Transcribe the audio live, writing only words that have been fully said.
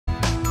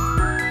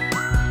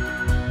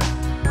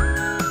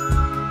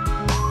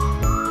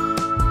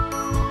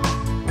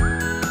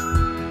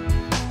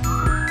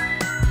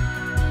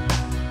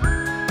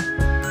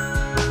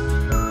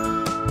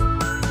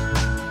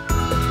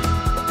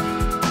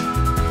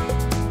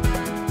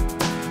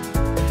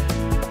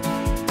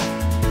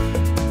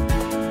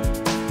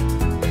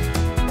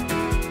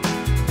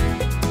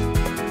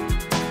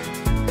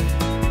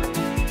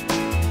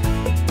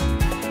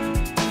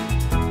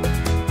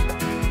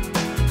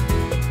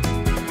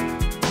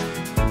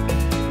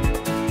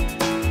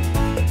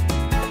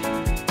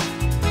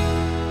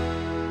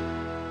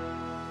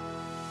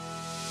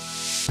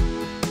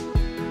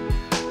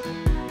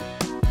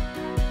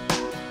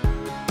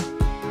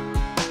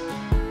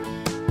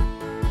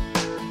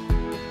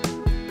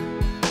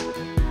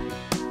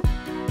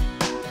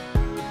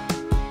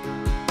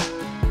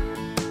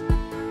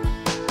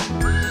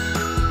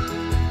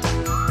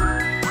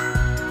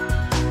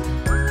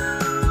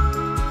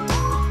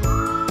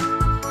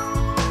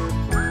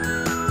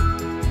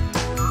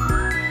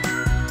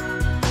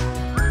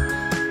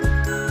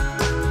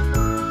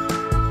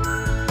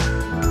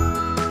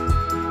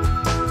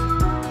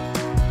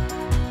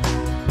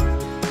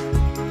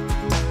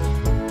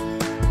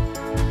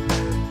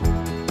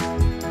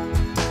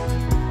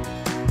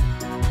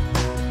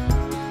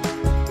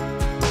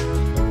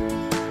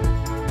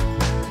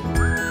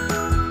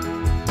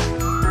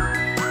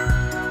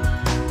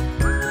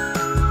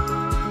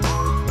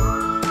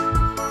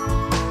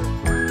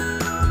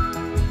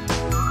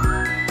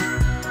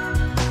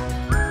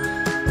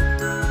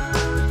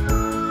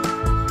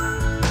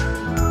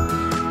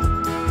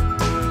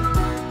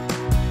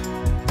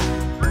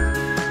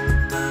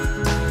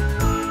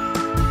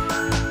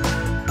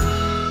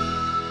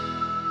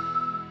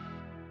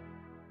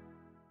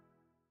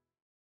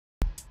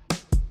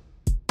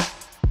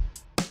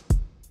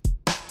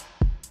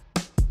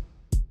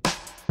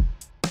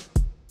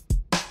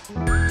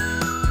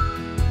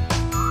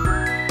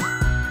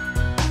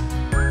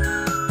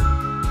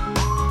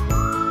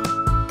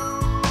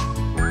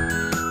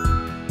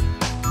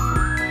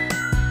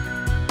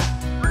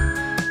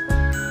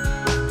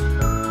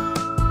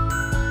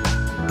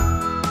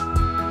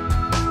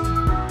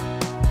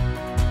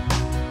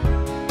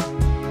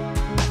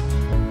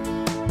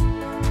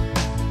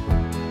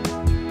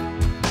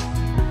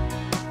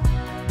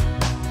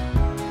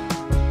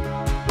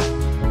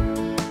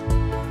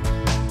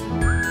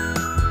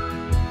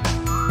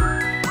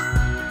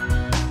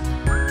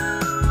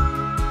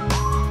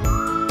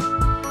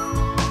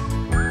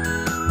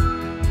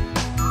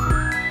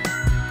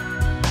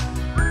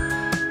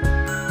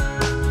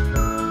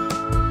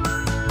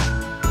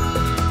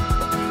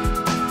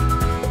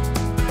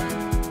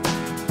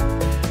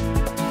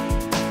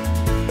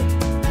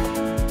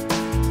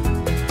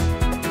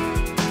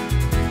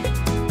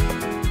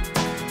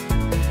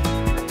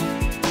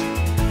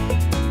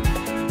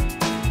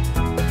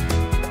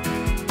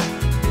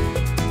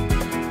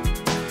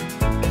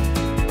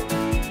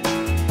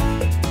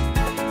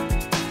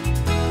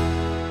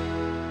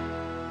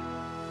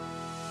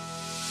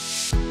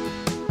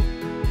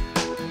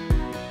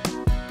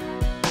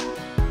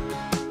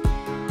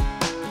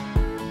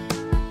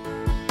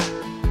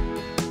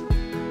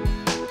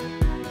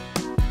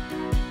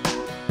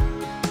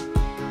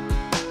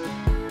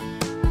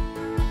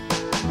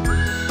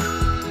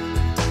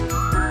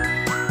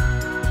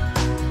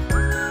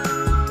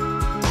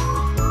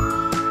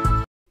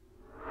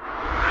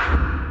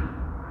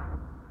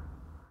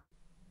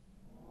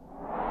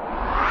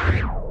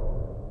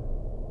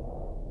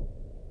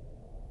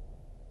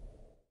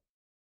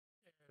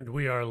And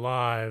we are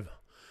live.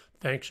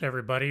 Thanks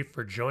everybody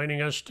for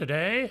joining us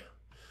today.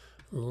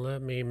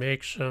 Let me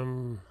make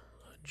some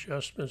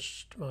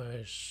adjustments to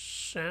my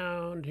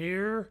sound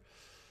here,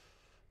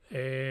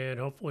 and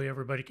hopefully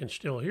everybody can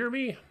still hear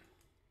me.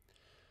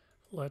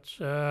 Let's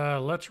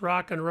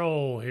rock and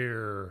roll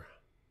here.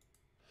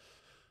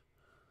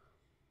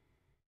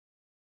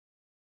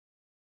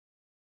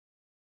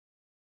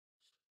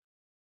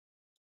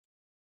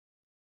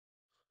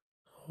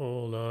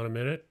 Hold on a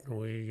minute.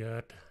 We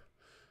got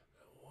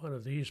one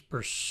of these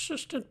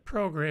persistent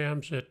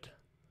programs that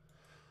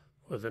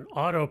with an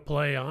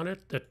autoplay on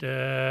it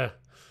that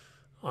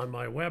on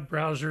my web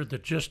browser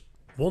that just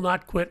will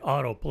not quit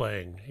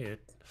autoplaying.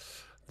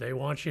 They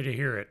want you to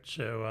hear it,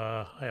 so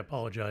I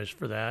apologize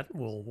for that.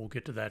 We'll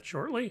get to that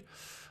shortly.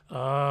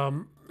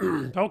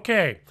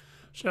 Okay,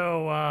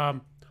 so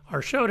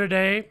our show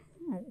today,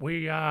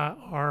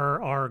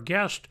 our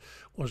guest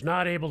was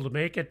not able to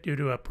make it due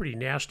to a pretty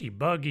nasty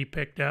bug he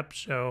picked up.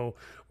 So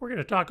we're going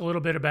to talk a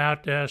little bit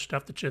about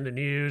stuff that's in the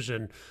news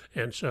and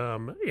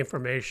some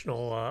informational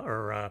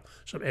or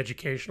some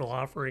educational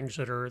offerings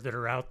that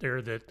are out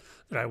there that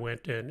I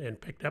went and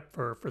picked up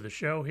for the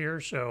show here.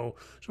 So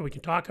we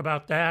can talk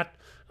about that.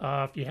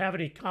 If you have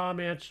any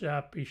comments,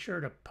 be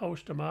sure to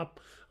post them up.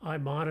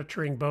 I'm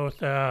monitoring both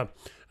LinkedIn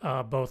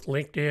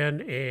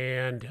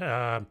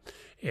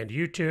and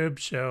YouTube.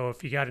 So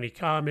if you got any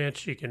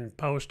comments, you can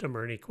post them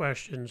or any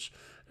questions.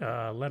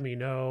 Let me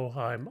know.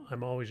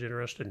 I'm always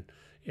interested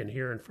in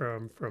hearing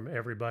from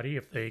everybody.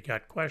 If they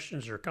got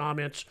questions or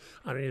comments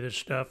on any of this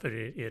stuff,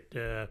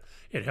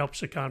 it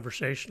helps the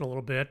conversation a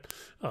little bit.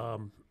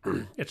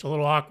 It's a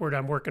little awkward.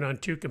 I'm working on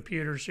two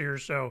computers here,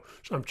 so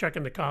I'm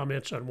checking the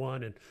comments on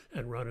one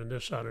and running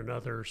this on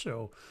another,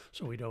 so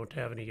we don't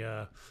have any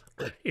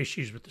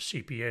issues with the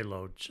CPA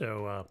load.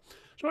 So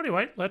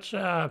anyway, let's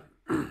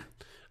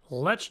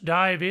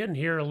dive in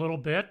here a little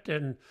bit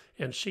and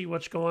see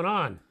what's going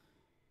on.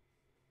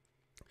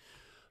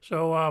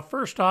 So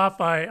first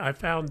off, I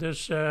found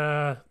this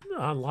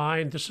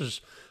online. This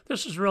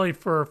is really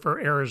for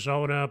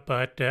Arizona,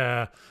 but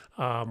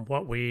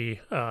what we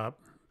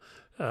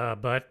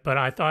but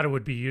I thought it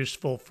would be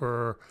useful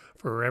for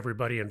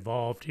everybody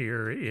involved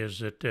here is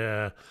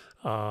that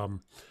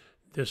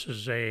this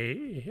is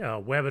a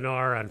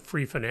webinar on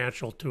free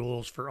financial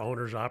tools for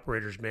owners,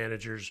 operators,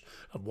 managers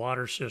of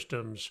water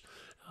systems.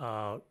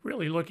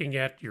 Really looking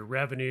at your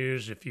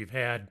revenues if you've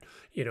had,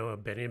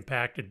 been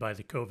impacted by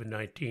the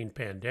COVID-19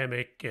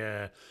 pandemic,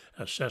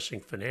 assessing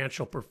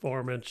financial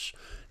performance,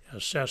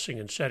 assessing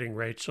and setting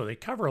rates. So they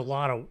cover a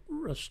lot of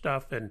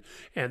stuff, and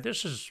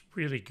this is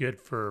really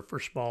good for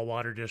small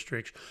water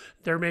districts.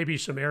 There may be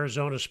some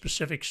Arizona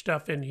specific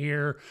stuff in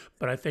here,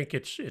 but I think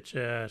it's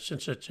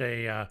since it's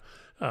a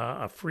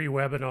free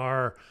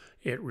webinar,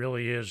 it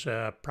really is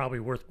probably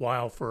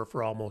worthwhile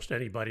for almost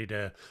anybody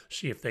to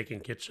see if they can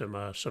get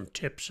some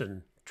tips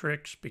and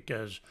tricks,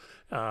 because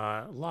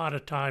a lot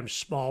of times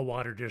small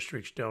water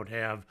districts don't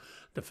have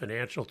the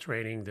financial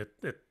training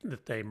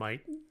that they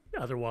might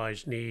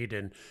otherwise need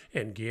and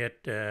get,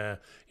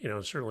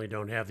 certainly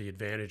don't have the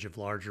advantage of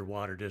larger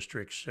water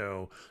districts.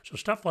 So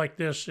stuff like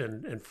this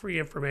and free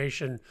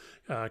information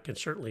can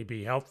certainly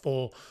be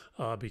helpful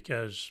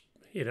because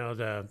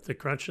the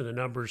crunch of the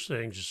numbers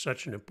things is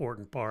such an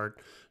important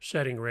part.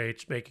 Setting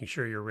rates, making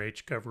sure your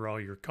rates cover all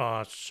your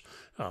costs,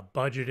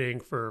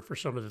 budgeting for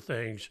some of the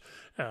things.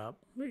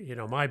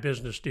 My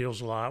business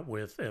deals a lot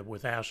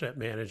with asset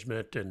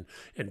management and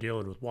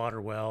dealing with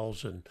water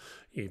wells and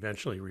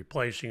eventually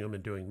replacing them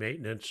and doing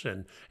maintenance,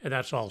 and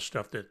that's all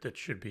stuff that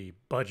should be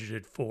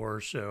budgeted for.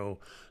 So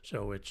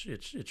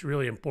it's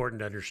really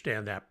important to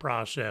understand that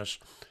process.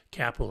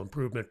 Capital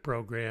improvement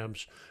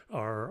programs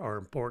are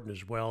important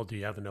as well. Do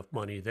you have enough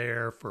money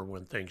there for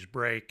when things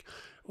break,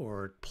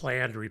 or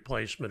planned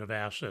replacement of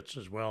assets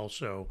as well?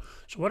 So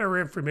whatever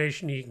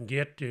information you can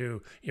get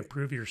to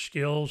improve your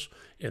skills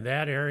in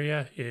that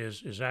area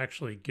is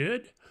actually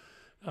good.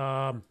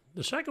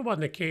 The second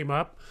one that came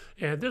up,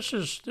 and this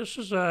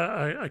is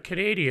a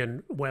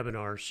Canadian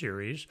webinar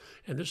series,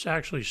 and this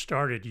actually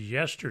started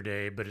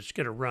yesterday, but it's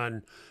going to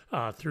run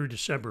through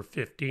December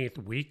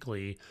 15th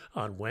weekly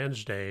on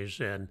Wednesdays,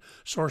 and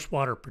source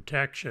water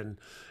protection.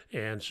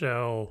 And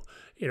so,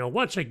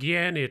 once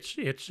again, it's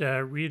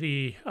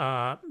really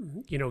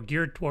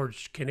geared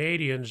towards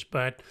Canadians,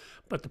 but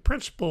the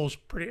principles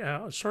pretty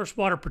source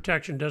water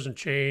protection doesn't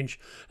change.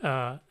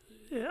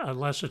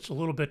 Unless it's a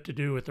little bit to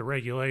do with the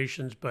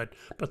regulations, but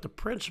the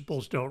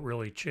principles don't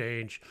really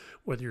change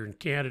whether you're in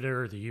Canada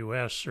or the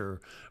U.S.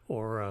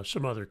 or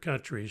some other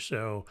country.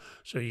 So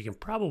you can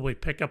probably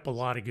pick up a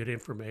lot of good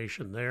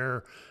information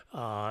there.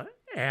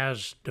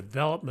 As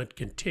development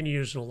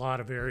continues in a lot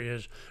of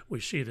areas, we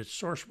see that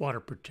source water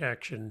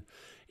protection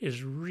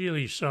is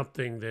really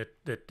something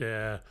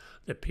that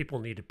people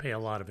need to pay a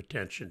lot of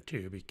attention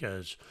to,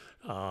 because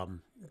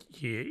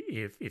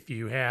if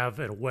you have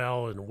a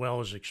well, and a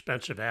well is an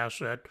expensive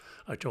asset.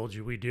 I told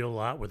you we deal a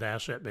lot with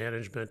asset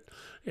management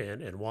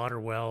and water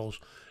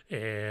wells,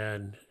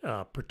 and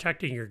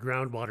protecting your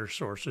groundwater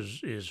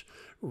sources is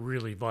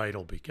really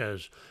vital,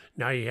 because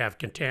now you have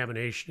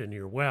contamination in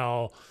your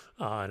well,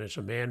 and it's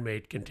a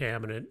man-made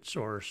contaminant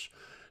source.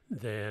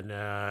 Then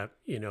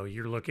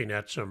you're looking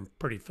at some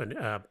pretty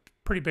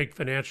big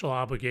financial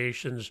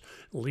obligations,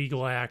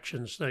 legal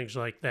actions, things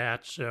like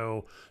that.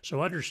 So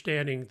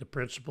understanding the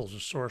principles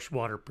of source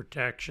water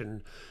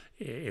protection,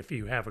 if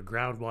you have a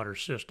groundwater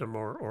system,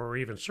 or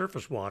even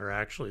surface water,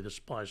 actually this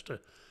applies to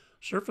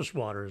surface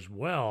water as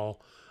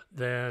well,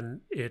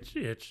 then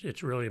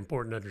it's really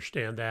important to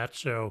understand that.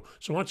 So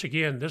once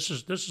again, this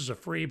is a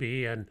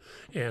freebie,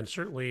 and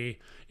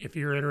certainly if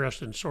you're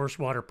interested in source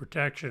water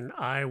protection,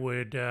 I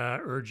would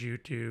urge you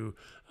to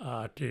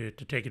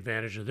take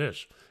advantage of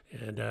this.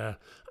 And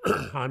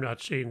I'm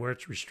not seeing where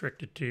it's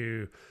restricted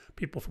to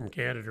people from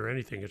Canada or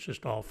anything. It's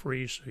just all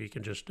free, so you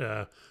can just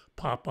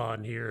pop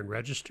on here and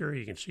register.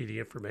 You can see the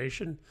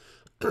information.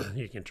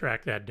 You can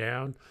track that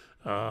down.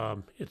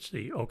 It's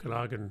the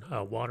Okanagan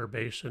Water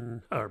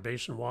Basin, or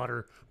Basin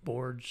Water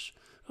Board's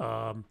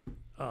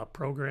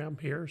program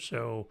here.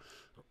 So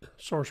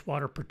Source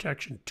Water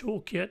Protection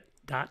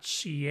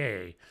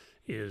Toolkit.ca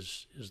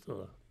is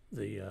the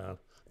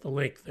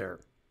link there.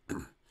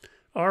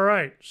 All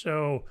right,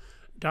 so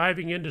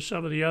diving into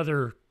some of the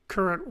other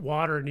current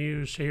water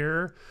news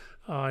here,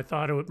 I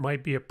thought it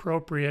might be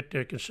appropriate,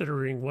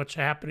 considering what's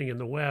happening in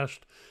the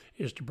West,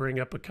 is to bring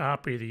up a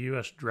copy of the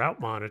U.S. Drought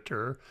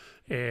Monitor.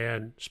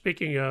 And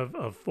speaking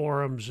of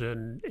forums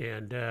and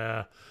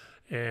the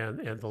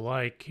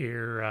like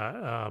here,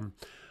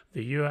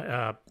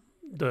 the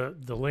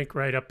link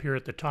right up here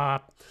at the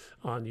top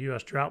on the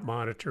U.S. Drought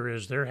Monitor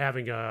is they're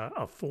having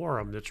a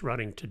forum that's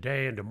running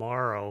today and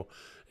tomorrow,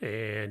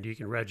 and you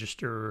can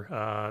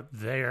register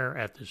there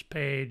at this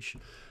page.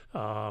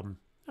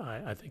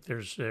 I think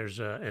there's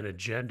an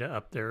agenda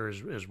up there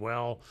as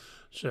well.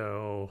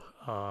 So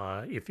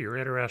if you're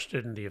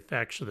interested in the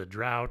effects of the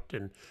drought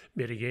and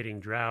mitigating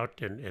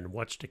drought and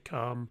what's to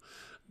come,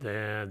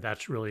 then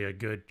that's really a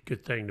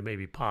good thing to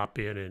maybe pop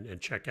in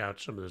and check out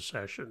some of the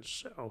sessions.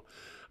 So,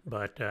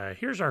 but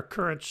here's our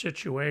current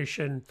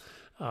situation.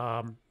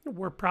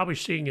 We're probably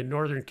seeing in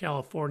Northern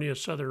California,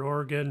 Southern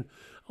Oregon,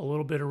 a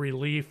little bit of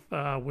relief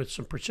with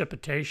some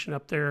precipitation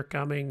up there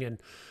coming, and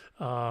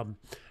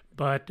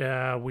but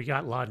we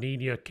got La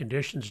Nina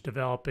conditions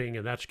developing,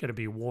 and that's going to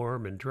be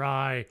warm and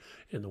dry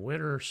in the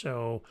winter.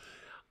 So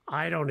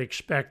I don't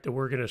expect that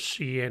we're going to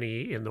see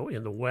any in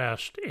the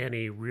West,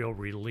 any real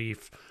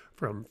relief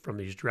from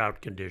these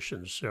drought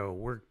conditions. So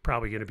we're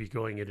probably going to be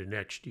going into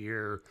next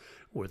year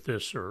with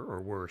this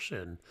or worse.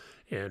 And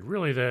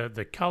really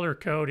the color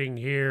coding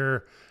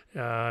here,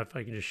 if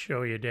I can just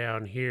show you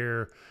down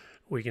here,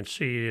 we can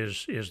see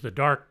is the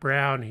dark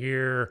brown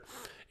here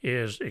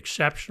is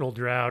exceptional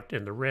drought,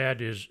 and the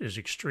red is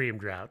extreme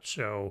drought.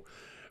 So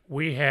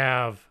we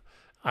have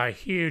a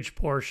huge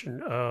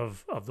portion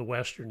of the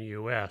western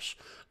U.S.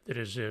 that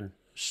is in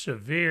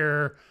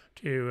severe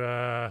to,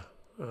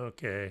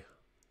 okay.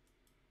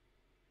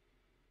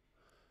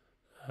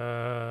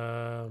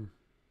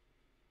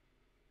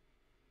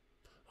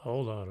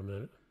 Hold on a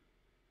minute.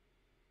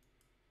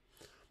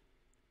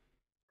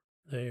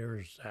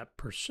 There's that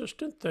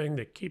persistent thing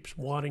that keeps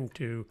wanting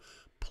to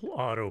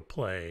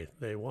autoplay.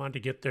 They want to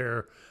get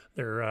their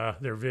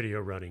video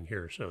running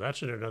here, so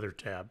that's in another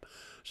tab.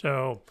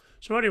 So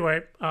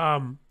anyway,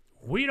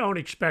 we don't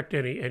expect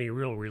any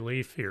real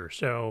relief here.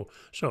 So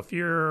if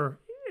you're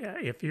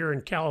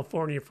in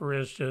California, for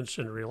instance,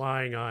 and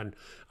relying on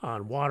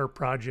water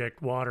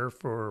project water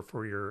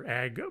for your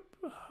ag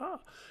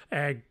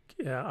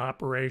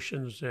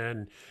operations,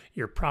 then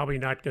you're probably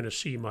not going to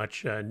see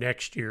much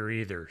next year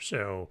either.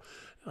 So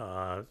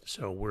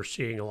we're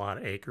seeing a lot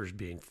of acres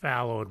being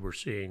fallowed. We're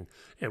seeing,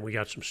 and we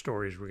got some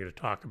stories we're going to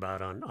talk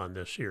about on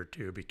this here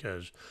too,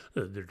 because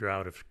the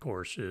drought, of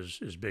course,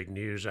 is big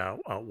news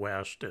out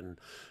west, and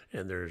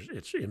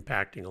it's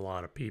impacting a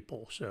lot of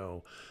people.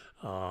 So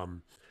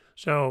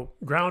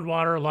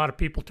groundwater, a lot of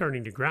people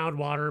turning to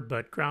groundwater,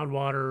 but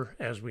groundwater,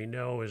 as we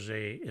know, is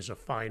a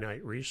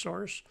finite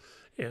resource.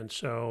 And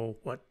so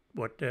what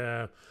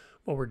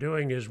we're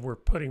doing is we're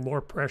putting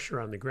more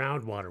pressure on the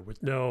groundwater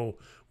with no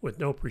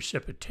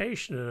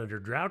precipitation and under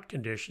drought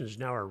conditions.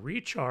 Now our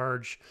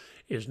recharge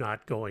is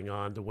not going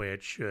on the way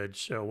it should.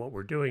 So what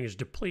we're doing is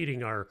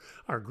depleting our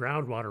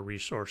groundwater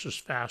resources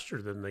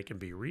faster than they can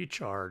be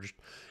recharged.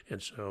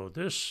 And so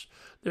this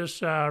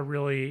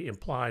really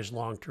implies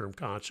long-term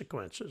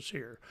consequences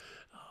here.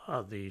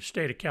 The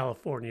state of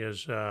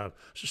California's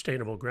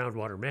Sustainable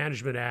Groundwater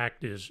Management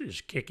Act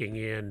is kicking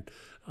in,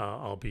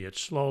 albeit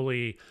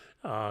slowly.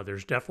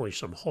 There's definitely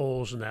some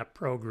holes in that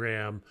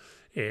program,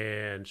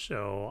 and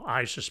so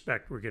I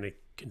suspect we're going to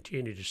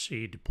continue to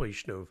see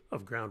depletion of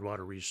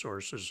groundwater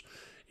resources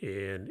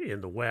in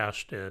the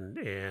West,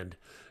 and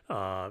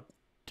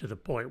to the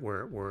point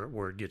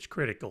where it gets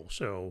critical.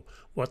 So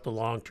what the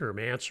long-term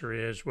answer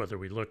is, whether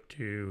we look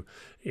to,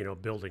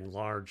 building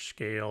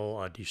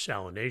large-scale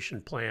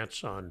desalination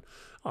plants on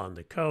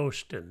the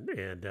coast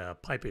and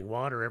piping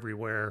water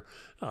everywhere,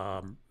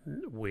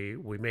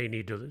 we may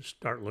need to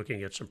start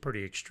looking at some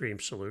pretty extreme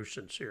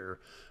solutions here.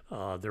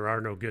 There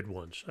are no good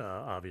ones,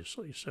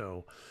 obviously.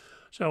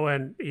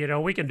 And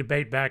we can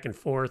debate back and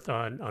forth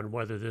on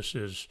whether this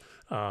is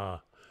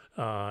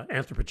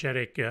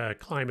anthropogenic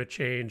climate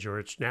change or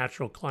it's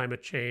natural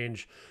climate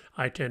change.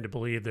 I tend to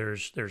believe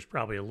there's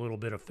probably a little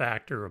bit of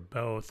factor of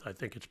both. I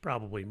think it's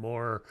probably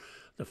more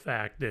the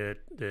fact that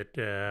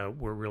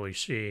we're really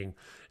seeing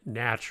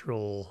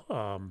natural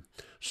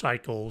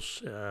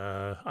cycles.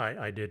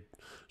 I did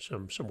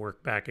some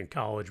work back in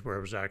college where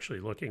I was actually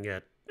looking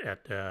at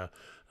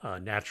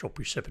natural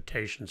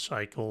precipitation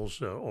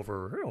cycles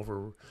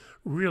over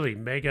really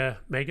mega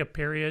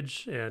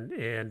periods, and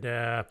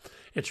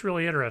it's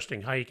really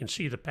interesting how you can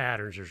see the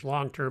patterns. There's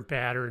long-term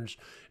patterns,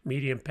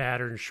 medium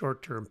patterns,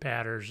 short-term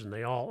patterns, and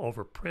they all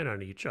overprint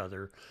on each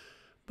other.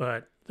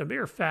 But the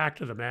mere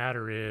fact of the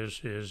matter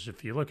is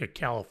if you look at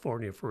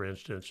California, for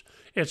instance,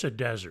 it's a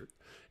desert.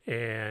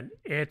 And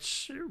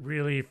it's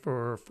really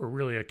for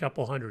really a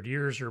couple hundred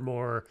years or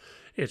more,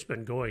 it's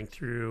been going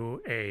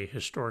through a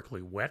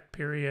historically wet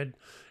period,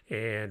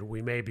 and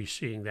we may be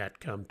seeing that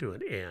come to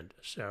an end.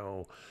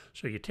 So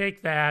you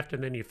take that,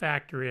 and then you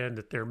factor in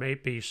that there may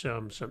be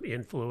some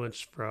influence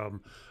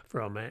from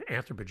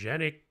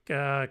anthropogenic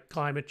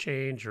climate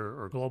change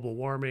or global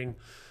warming,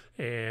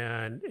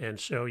 and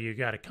so you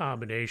got a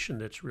combination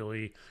that's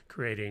really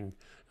creating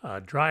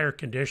drier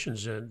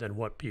conditions than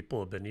what people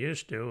have been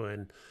used to,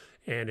 and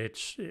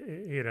it's,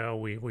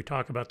 we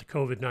talk about the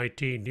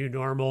COVID-19 new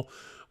normal.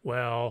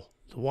 Well,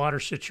 the water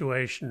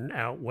situation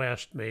out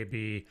west may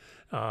be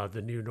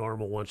the new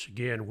normal once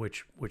again,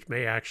 which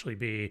may actually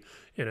be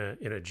in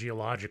a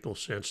geological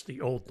sense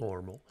the old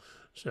normal.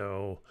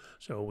 So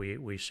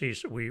we're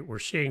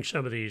seeing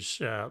some of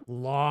these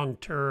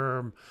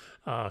long-term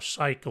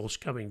cycles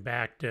coming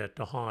back to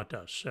haunt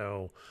us.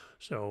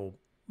 So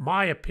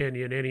my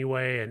opinion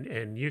anyway,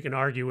 and you can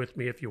argue with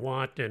me if you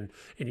want, and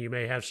you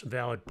may have some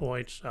valid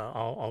points,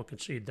 I'll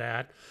concede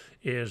that,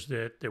 is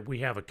that we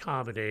have a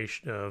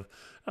combination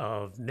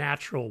of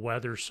natural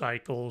weather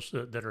cycles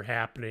that are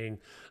happening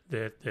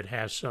that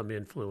has some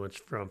influence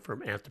from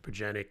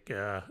anthropogenic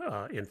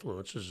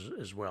influences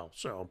as well.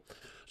 So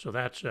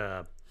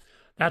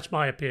that's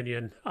my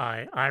opinion.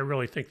 I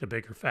really think the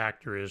bigger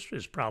factor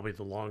is probably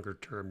the longer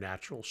term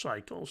natural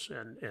cycles,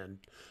 and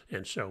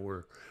so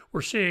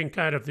we're seeing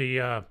kind of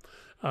the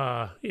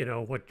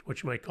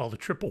what you might call the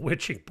triple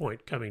witching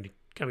point coming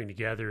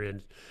together,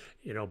 and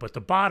but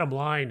the bottom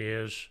line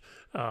is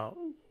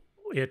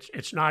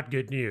it's not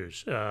good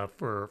news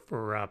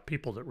for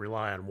people that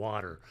rely on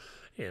water,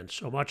 and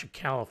so much of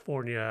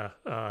California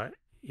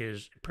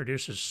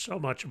produces so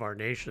much of our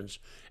nation's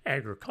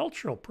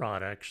agricultural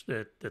products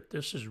that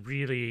this is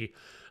really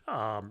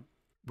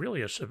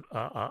really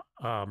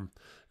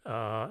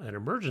an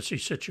emergency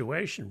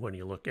situation when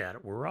you look at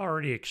it. We're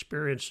already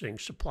experiencing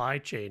supply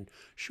chain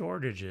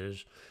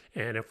shortages,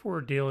 and if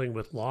we're dealing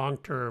with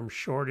long-term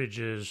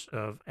shortages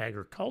of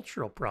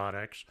agricultural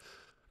products,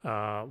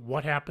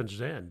 what happens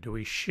then? Do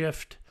we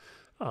shift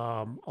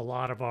a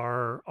lot of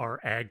our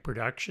ag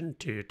production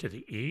to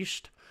the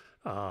east?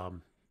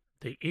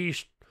 The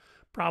east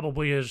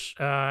probably is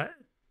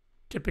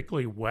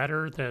typically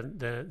wetter than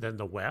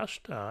the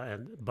west,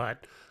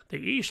 but the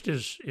east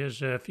is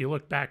if you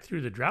look back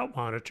through the drought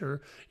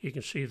monitor, you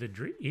can see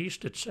the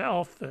east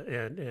itself,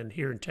 and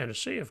here in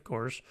Tennessee, of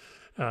course,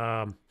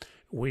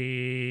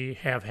 we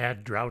have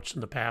had droughts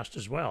in the past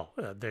as well.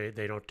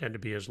 They don't tend to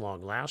be as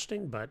long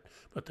lasting, but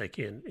they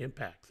can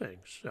impact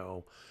things.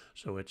 So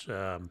it's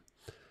a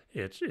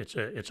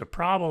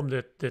problem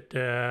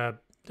that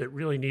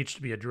really needs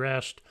to be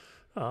addressed.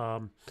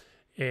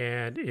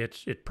 And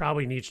it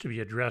probably needs to be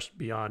addressed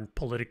beyond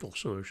political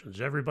solutions.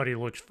 Everybody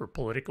looks for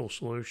political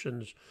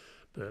solutions,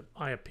 but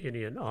my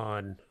opinion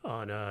on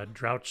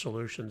drought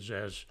solutions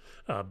as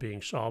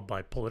being solved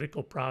by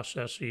political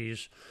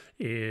processes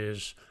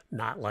is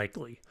not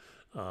likely.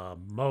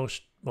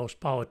 Most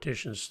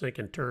politicians think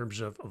in terms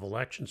of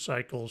election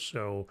cycles,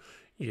 so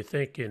you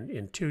think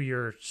in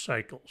 2-year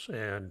cycles,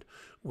 and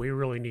we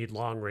really need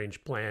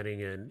long-range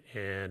planning,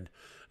 and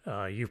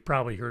you've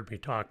probably heard me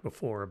talk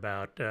before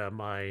about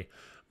my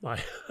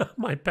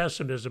my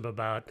pessimism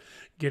about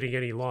getting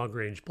any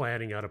long-range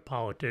planning out of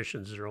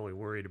politicians that are only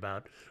worried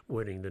about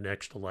winning the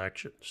next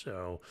election.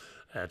 So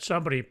at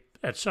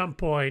some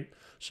point,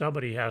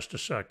 somebody has to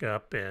suck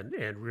up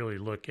and really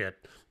look at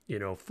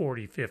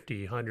 40,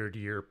 50,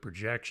 100-year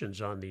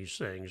projections on these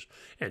things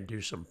and do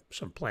some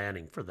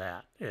planning for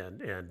that.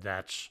 And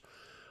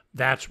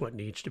that's what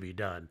needs to be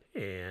done.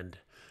 And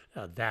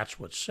that's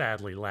what's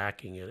sadly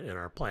lacking in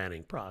our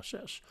planning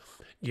process.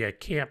 You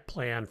can't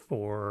plan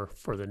for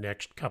the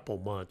next couple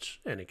months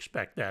and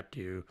expect that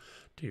to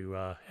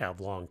have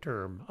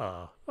long-term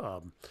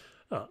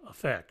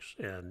effects.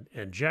 And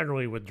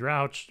generally with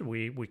droughts,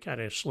 we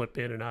kind of slip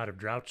in and out of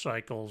drought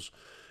cycles.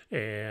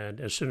 And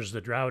as soon as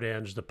the drought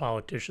ends, the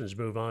politicians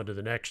move on to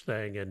the next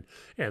thing,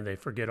 and they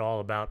forget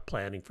all about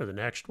planning for the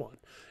next one.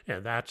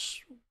 And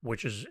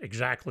which is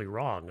exactly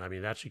wrong. I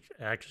mean, that's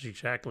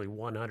exactly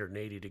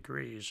 180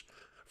 degrees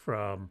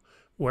from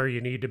where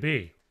you need to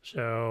be.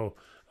 So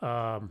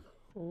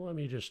let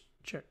me just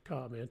check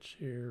comments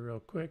here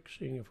real quick,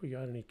 seeing if we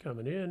got any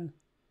coming in.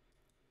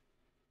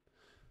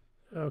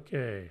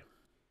 Okay.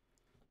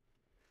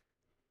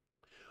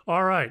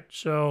 All right,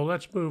 so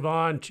let's move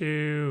on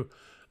to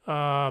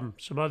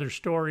some other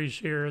stories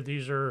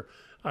here.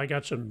 I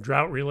got some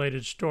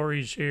drought-related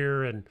stories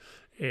here, and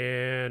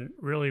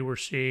really we're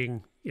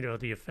seeing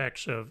the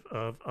effects of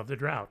the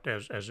drought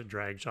as it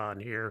drags on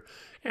here,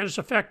 and it's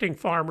affecting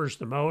farmers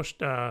the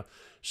most.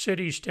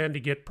 Cities tend to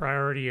get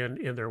priority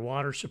in their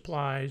water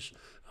supplies,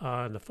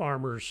 and the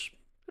farmers.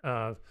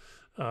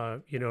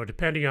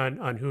 Depending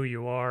on who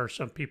you are,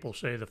 some people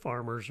say the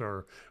farmers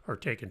are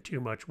taking too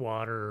much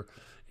water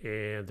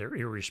and they're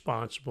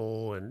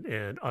irresponsible,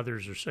 and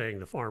others are saying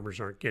the farmers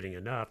aren't getting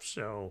enough.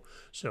 So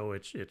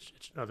it's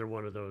another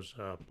one of those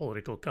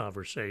political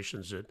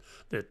conversations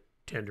that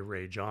tend to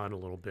rage on a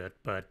little bit.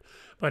 But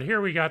here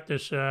we got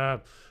this.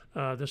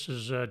 This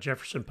is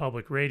Jefferson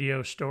Public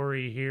Radio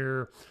story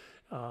here.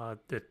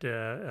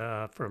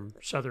 From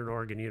Southern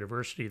Oregon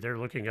University. They're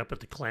looking up at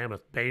the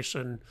Klamath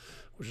Basin,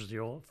 which is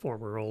the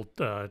former old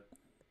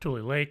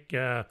Tule Lake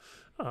area.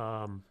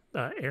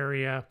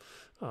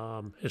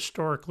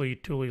 Historically,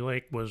 Tule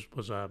Lake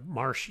was a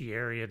marshy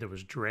area that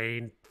was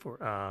drained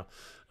for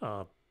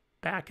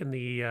back in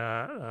the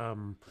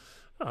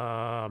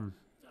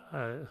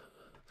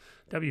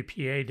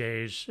WPA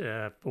days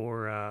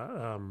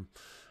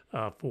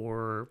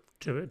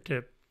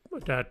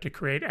to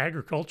create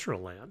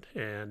agricultural land,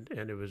 and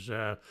it was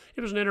an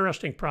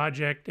interesting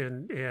project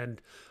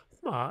and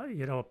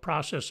a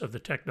process of the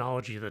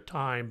technology of the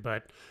time,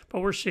 but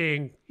we're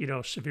seeing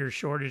severe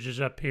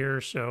shortages up here.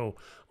 So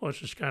let's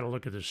just kind of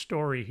look at the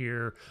story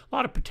here. A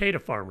lot of potato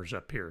farmers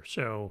up here,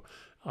 so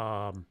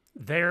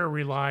they're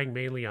relying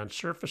mainly on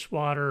surface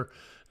water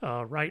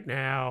right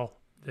now.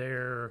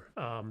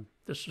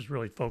 This is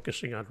really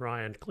focusing on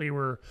Ryan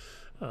Cleaver,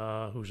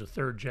 who's a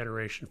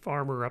third-generation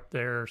farmer up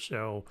there.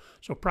 So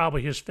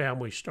probably his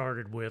family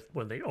started with,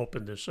 when they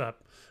opened this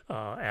up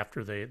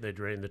after they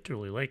drained the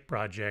Tule Lake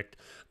project,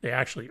 they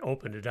actually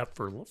opened it up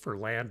for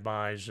land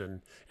buys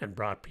and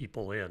brought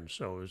people in.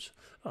 So it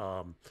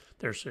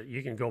was,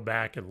 you can go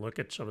back and look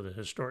at some of the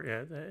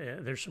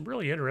there's some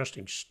really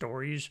interesting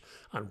stories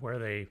on where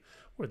the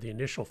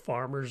initial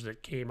farmers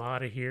that came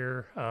out of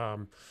here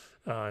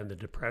in the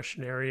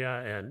Depression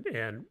area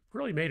and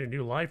really made a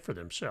new life for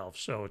themselves.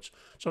 So it's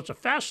a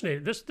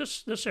fascinating,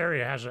 this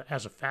area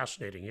has a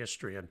fascinating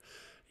history, and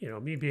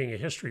me being a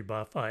history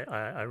buff,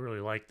 I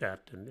really like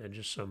that, and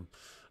just some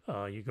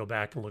you go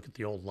back and look at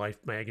the old Life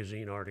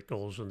magazine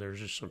articles, and there's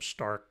just some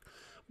stark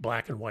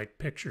black and white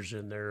pictures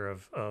in there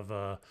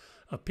of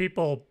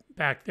people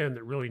back then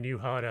that really knew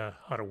how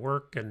to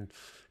work, and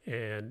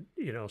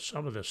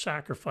some of the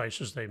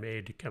sacrifices they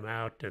made to come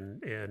out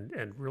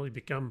and really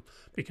become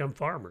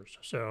farmers.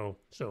 So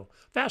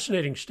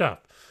fascinating stuff.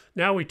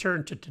 Now we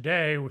turn to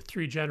today, with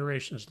 3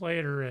 generations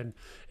later, and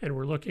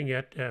we're looking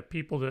at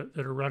people that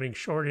are running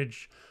short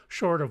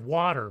of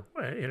water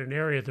in an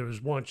area that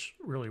was once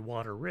really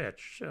water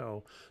rich.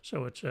 So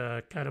it's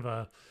kind of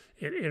an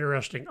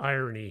interesting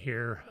irony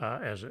here,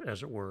 as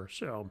it were.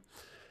 So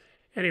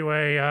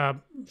anyway,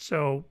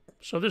 so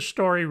this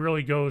story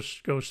really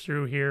goes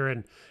through here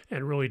and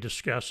really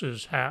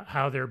discusses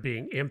how they're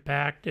being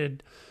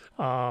impacted.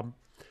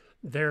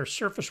 Their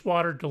surface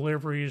water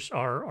deliveries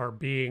are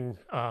being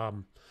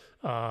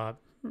are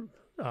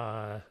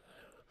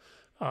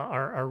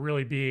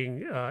really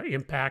being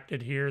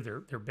impacted here.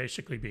 They're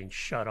basically being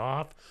shut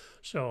off.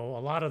 So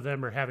a lot of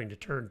them are having to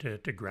turn to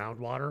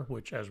groundwater,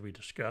 which, as we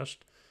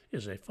discussed,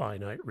 is a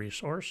finite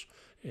resource.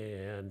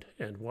 And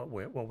what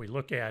we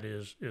look at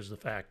is the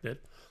fact that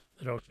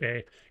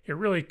okay, it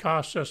really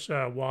costs us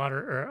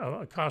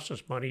costs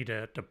us money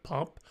to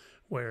pump,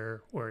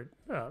 where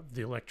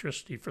the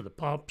electricity for the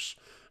pumps,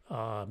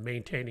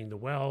 maintaining the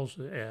wells,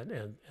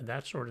 and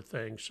that sort of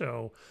thing.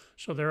 So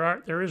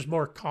there is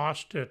more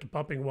cost to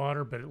pumping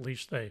water, but at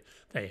least they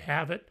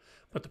have it.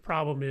 But the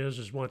problem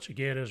is once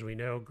again, as we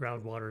know,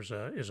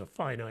 groundwater is a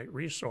finite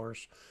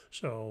resource.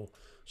 So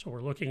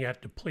we're looking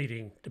at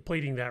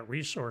depleting that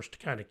resource to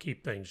kind of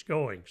keep things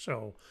going.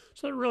 So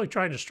they're really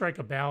trying to strike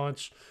a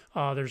balance.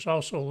 There's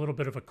also a little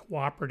bit of a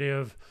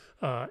cooperative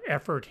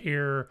effort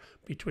here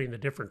between the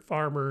different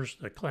farmers,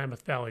 the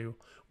Klamath Valley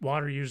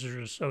Water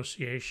Users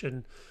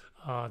Association,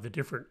 the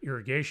different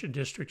irrigation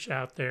districts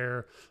out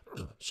there.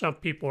 Some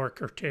people are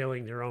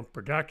curtailing their own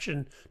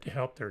production to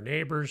help their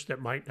neighbors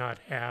that might not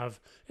have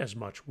as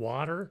much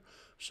water.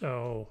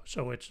 So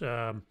it's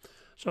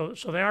so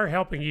they are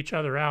helping each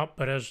other out.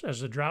 But as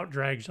the drought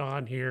drags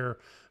on here,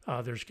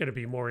 there's going to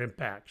be more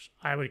impacts.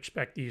 I would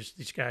expect these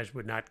guys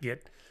would not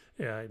get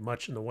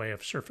much in the way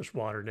of surface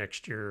water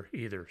next year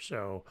either.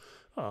 So,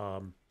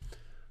 um,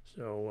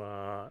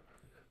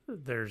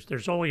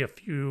 there's only a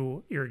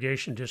few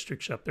irrigation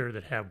districts up there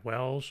that have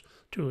wells.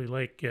 Tule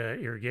Lake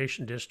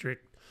Irrigation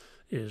District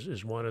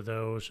is one of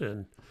those,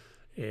 but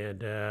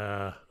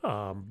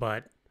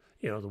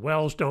the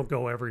wells don't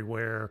go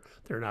everywhere.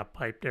 They're not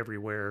piped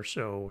everywhere,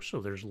 so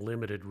there's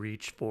limited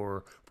reach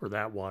for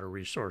that water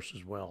resource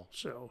as well.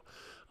 So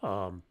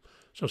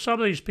so some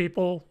of these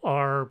people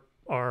are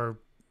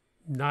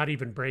not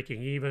even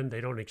breaking even.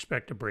 They don't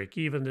expect to break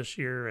even this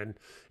year,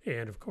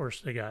 and of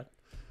course they got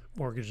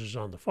mortgages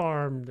on the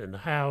farm and the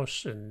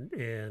house,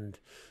 and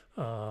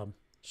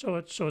so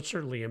it's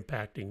certainly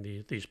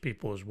impacting these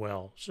people as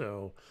well.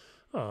 So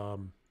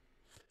um,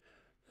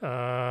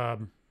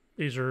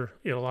 these are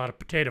a lot of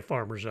potato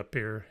farmers up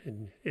here,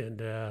 and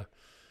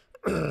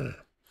and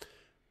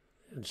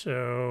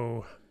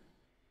so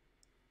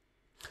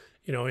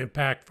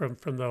impact from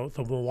the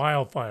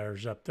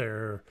wildfires up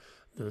there,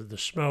 the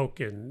smoke,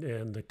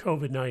 and the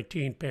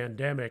COVID-19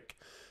 pandemic.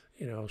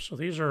 So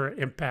these are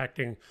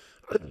impacting.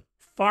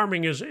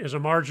 Farming is a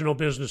marginal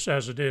business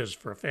as it is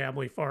for a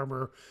family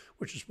farmer,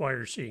 which is why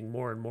you're seeing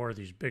more and more of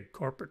these big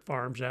corporate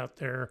farms out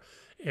there.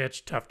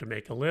 It's tough to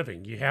make a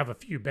living. You have a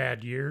few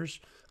bad years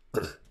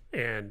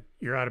and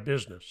you're out of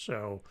business.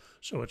 So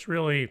it's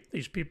really,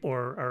 these people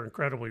are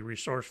incredibly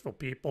resourceful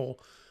people,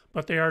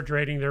 but they are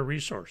draining their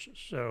resources.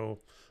 So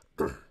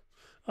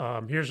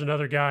here's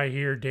another guy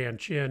here, Dan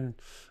Chin,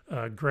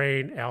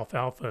 grain,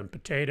 alfalfa, and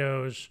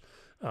potatoes.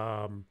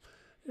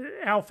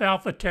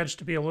 Alfalfa tends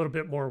to be a little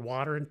bit more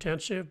water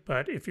intensive,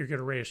 but if you're going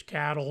to raise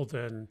cattle,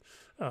 then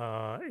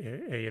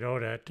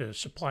to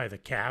supply the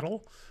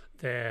cattle,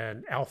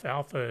 then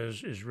alfalfa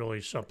is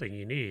really something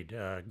you need.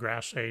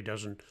 Grass hay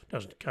doesn't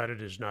cut it,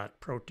 is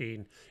not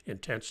protein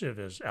intensive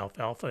as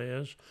alfalfa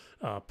is.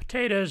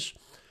 Potatoes,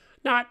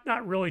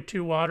 not really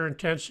too water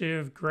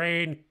intensive.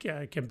 Grain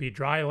can be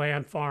dry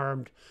land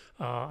farmed.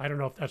 I don't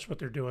know if that's what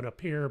they're doing up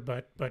here,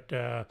 but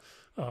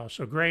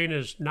so grain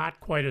is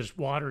not quite as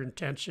water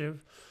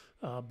intensive,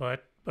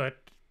 but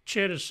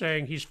Chin is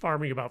saying he's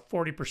farming about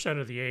 40%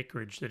 of the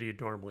acreage that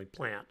he'd normally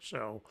plant.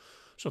 So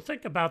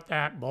think about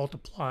that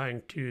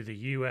multiplying to the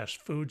U.S.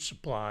 food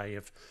supply.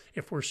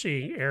 If we're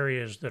seeing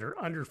areas that are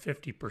under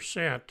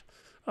 50%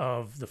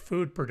 of the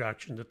food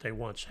production that they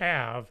once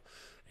have,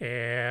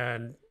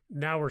 and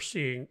now we're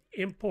seeing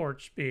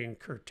imports being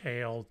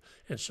curtailed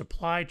and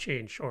supply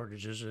chain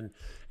shortages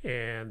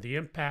and the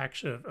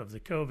impacts of the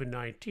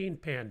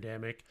COVID-19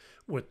 pandemic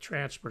with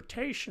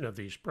transportation of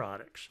these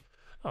products,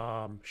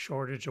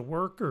 shortage of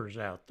workers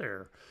out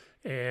there.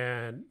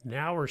 And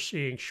now we're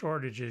seeing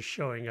shortages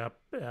showing up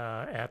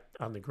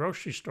on the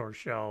grocery store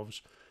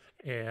shelves.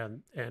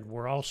 And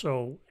we're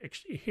also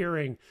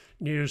hearing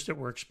news that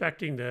we're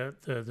expecting the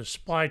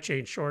supply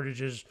chain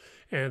shortages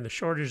and the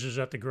shortages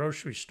at the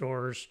grocery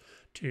stores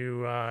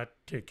to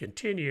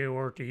continue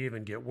or to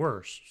even get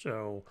worse.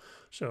 So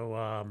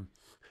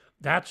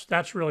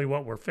that's really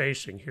what we're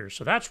facing here.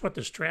 So that's what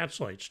this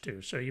translates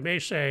to. So you may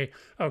say,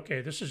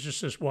 okay, this is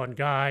just this one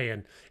guy,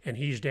 and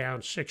he's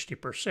down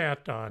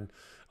 60%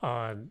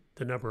 on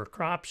the number of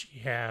crops he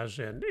has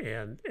and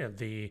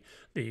the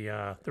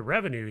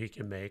revenue he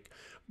can make.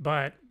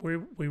 But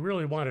we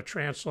really want to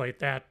translate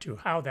that to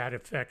how that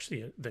affects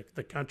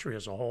the country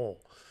as a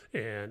whole.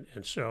 And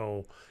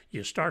so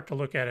you start to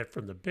look at it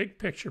from the big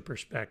picture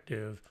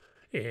perspective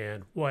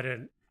and what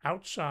an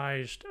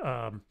outsized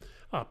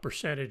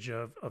percentage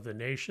of the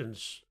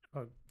nation's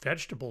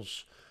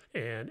vegetables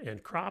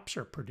and crops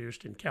are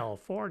produced in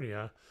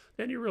California,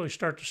 then you really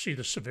start to see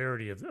the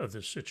severity of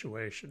this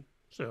situation.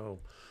 So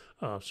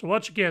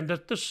once again,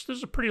 this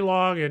is a pretty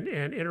long and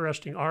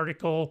interesting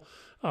article.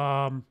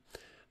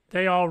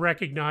 They all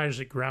recognize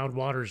that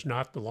groundwater is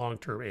not the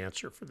long-term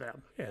answer for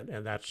them,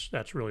 and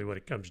that's really what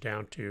it comes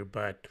down to.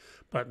 But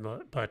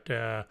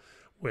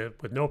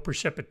with no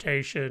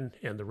precipitation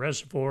and the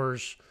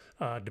reservoirs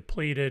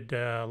depleted,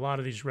 a lot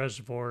of these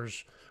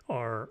reservoirs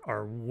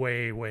are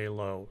way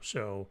low.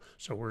 So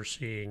we're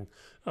seeing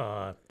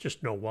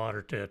just no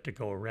water to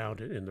go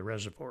around in the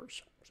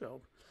reservoirs.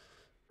 So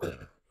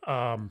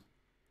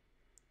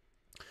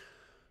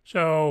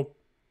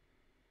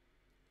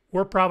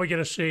we're probably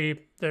going to see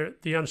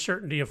the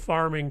uncertainty of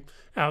farming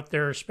out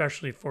there,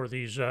 especially for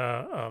these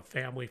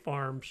family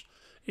farms,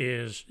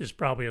 is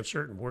probably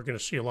uncertain. We're going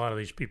to see a lot of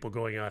these people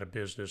going out of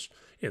business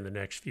in the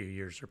next few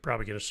years. They're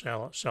probably going to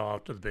sell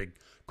out to the big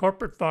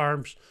corporate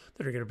farms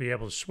that are going to be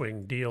able to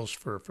swing deals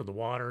for the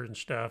water and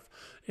stuff,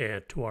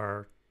 and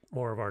to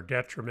more of our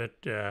detriment.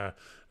 We're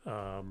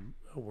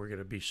going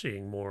to be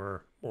seeing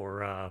more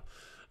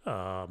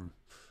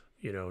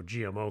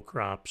GMO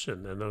crops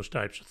and those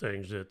types of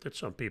things that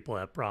some people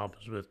have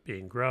problems with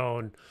being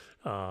grown.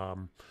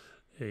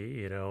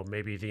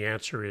 Maybe the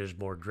answer is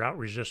more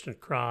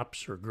drought-resistant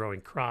crops or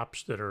growing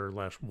crops that are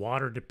less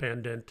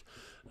water-dependent.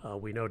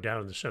 We know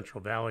down in the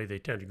Central Valley they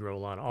tend to grow a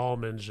lot of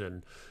almonds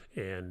and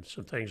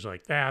some things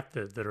like that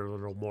are a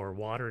little more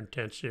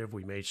water-intensive.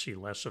 We may see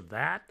less of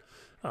that.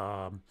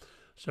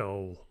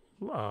 So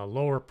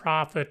lower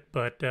profit,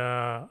 but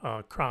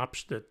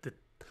crops that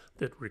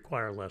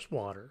require less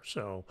water.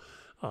 So,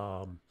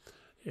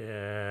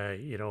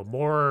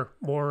 more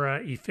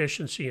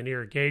efficiency in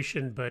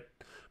irrigation,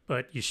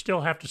 but you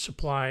still have to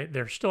supply.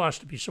 There still has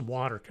to be some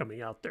water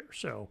coming out there.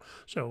 So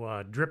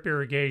drip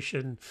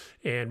irrigation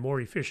and more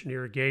efficient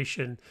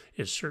irrigation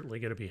is certainly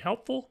going to be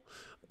helpful,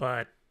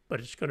 but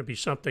it's going to be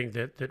something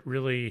that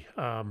really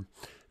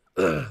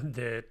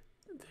that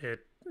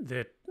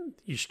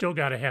you still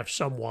got to have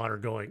some water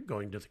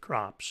going to the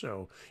crop.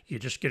 So you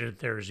just get it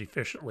there as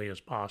efficiently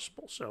as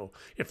possible. So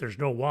if there's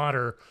no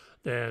water,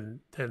 then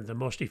the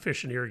most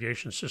efficient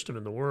irrigation system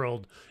in the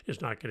world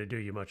is not going to do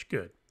you much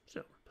good.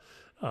 So,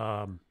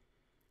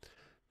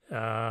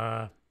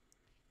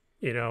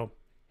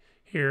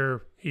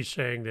 here he's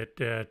saying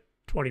that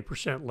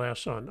 20%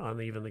 less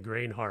on even the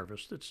grain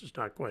harvest. That's just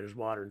not quite as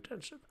water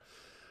intensive.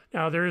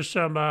 Now there is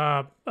some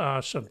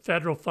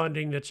federal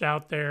funding that's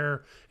out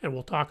there, and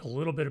we'll talk a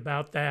little bit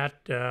about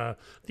that. The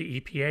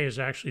EPA has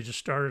actually just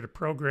started a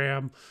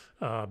program.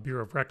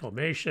 Bureau of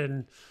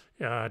Reclamation,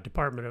 U.S.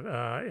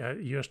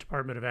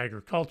 Department of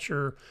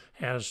Agriculture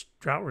has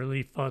drought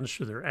relief funds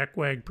through their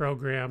ECWAG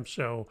program.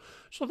 So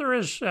there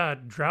is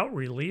drought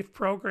relief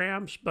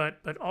programs,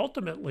 but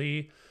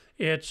ultimately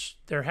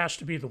there has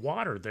to be the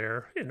water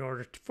there in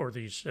order for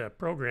these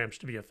programs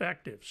to be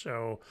effective.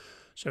 So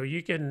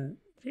you can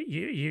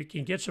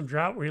get some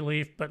drought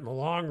relief, but in the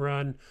long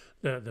run,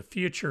 the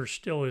future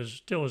still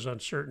is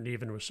uncertain,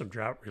 even with some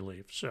drought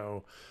relief.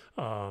 So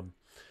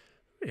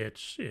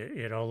it's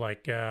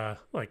like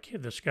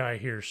this guy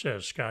here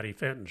says, Scotty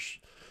Fenton's,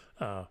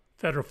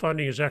 federal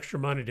funding is extra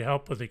money to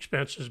help with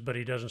expenses, but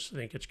he doesn't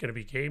think it's going to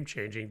be game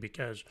changing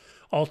because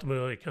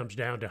ultimately it comes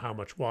down to how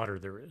much water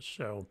there is.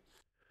 So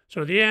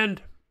in the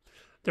end,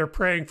 they're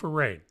praying for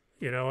rain,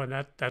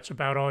 and that's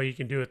about all you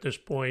can do at this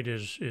point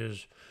is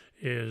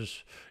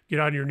get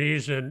on your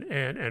knees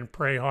and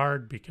pray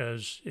hard,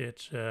 because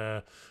it's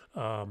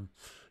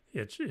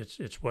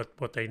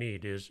what they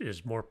need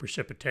is more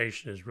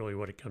precipitation is really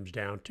what it comes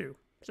down to.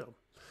 So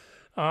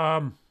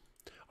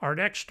our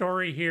next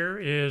story here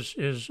is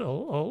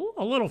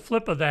a little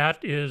flip of that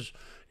is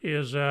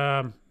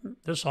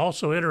this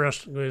also,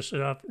 interestingly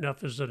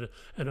enough, is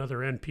another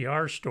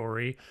NPR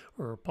story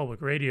or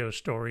public radio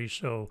story.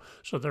 So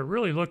they're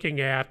really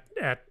looking at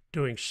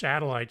doing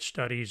satellite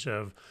studies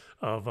of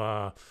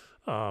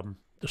the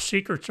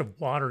secrets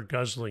of water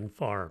guzzling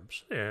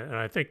farms, and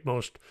I think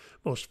most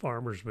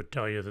farmers would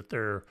tell you that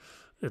they're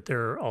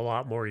a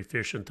lot more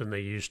efficient than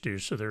they used to.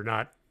 So they're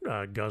not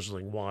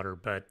guzzling water,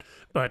 but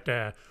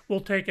we'll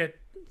take it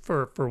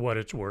for what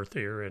it's worth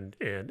here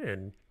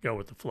and go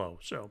with the flow.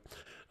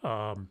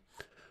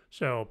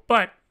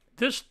 But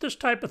this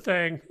type of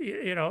thing,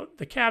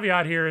 the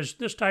caveat here is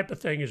this type of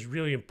thing is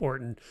really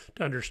important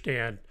to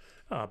understand.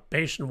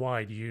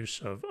 Basin-wide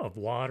use of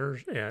water,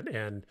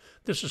 and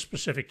this is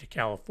specific to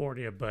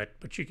California, but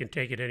you can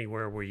take it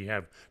anywhere where you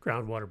have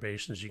groundwater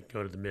basins. You can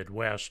go to the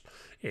Midwest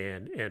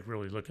and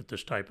really look at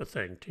this type of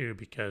thing too,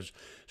 because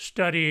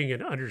studying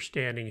and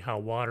understanding how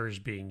water is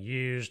being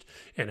used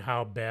and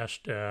how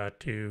best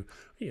to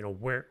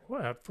where,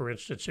 for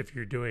instance, if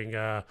you're doing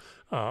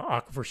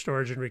aquifer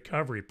storage and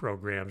recovery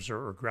programs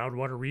or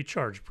groundwater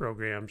recharge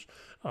programs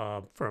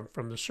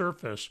from the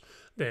surface,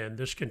 then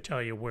this can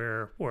tell you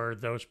where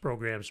those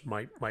programs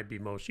might be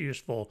most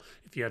useful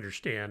if you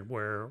understand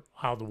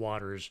how the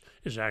water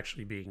is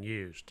actually being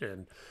used.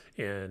 And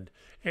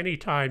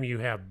anytime you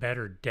have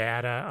better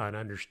data on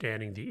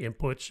understanding the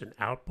inputs and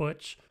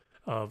outputs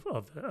of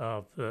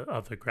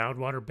the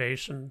groundwater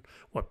basin,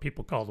 what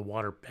people call the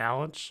water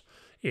balance,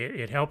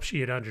 it helps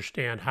you to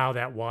understand how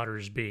that water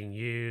is being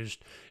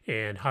used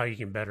and how you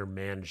can better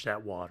manage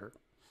that water.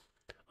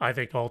 I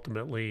think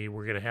ultimately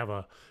we're going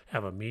to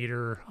have a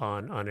meter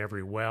on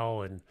every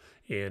well in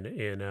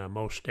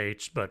most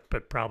states,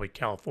 but probably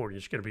California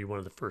is going to be one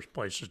of the first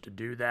places to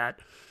do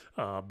that.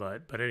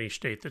 But any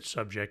state that's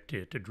subject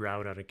to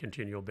drought on a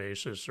continual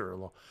basis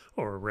or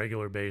a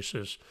regular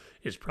basis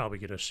is probably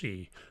going to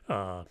see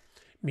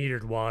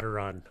metered water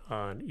on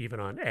even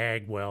on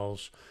ag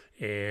wells,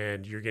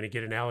 and you're going to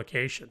get an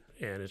allocation,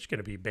 and it's going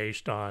to be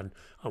based on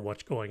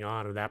what's going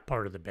on in that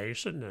part of the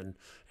basin,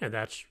 and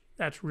that's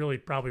really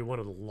probably one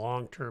of the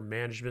long-term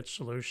management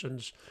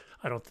solutions.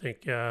 I don't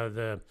think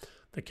the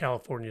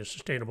California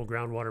Sustainable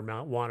Groundwater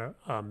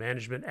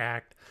Management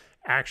Act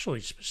actually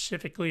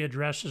specifically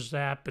addresses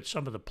that, but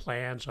some of the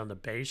plans on the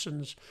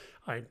basins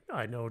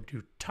I know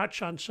do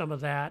touch on some of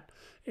that,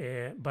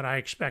 but I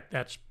expect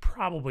that's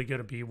probably going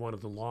to be one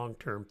of the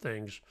long-term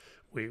things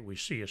we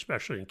see,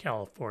 especially in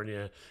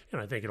California,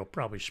 and I think it'll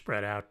probably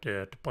spread out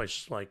to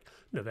places like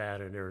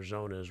Nevada and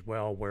Arizona as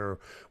well, where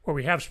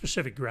we have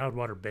specific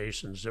groundwater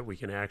basins that we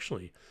can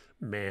actually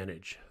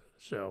manage.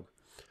 So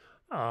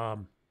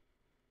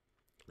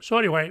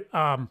anyway,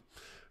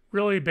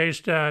 really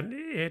based on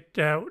it,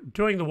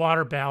 doing the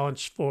water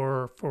balance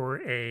for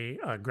a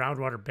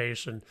groundwater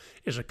basin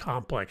is a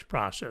complex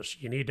process.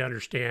 You need to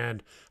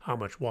understand how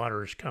much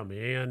water is coming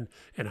in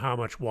and how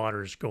much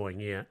water is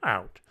going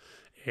out.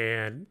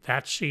 And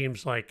that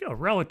seems like a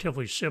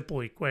relatively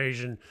simple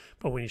equation,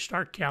 but when you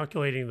start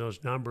calculating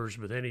those numbers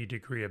with any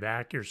degree of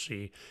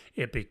accuracy,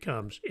 it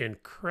becomes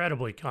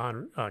incredibly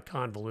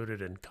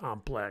convoluted and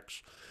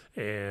complex.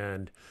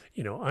 And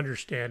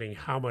understanding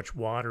how much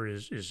water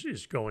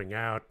is going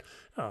out.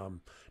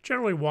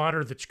 Generally,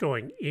 water that's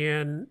going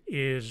in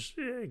is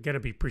going to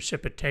be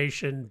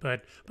precipitation,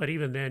 but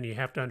even then, you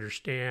have to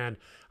understand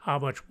how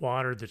much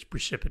water that's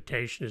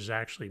precipitation is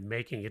actually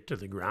making it to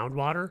the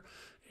groundwater.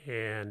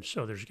 And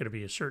so there's going to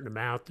be a certain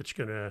amount that's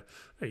going to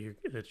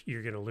that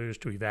you're going to lose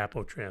to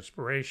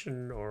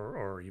evapotranspiration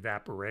or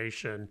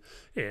evaporation,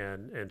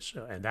 and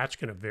that's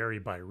going to vary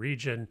by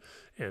region.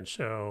 And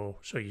so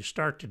you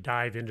start to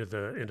dive into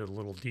the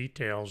little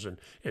details and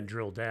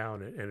drill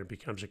down, and it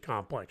becomes a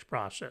complex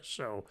process.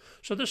 So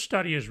this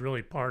study is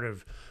really part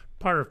of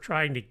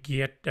trying to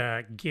get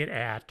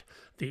at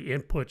the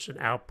inputs and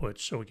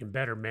outputs so we can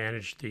better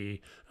manage the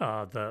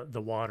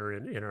water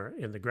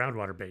in the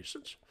groundwater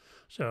basins.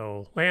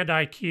 So Land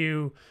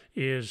IQ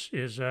is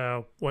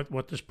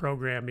what this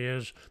program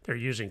is. They're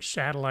using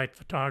satellite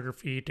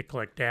photography to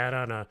collect data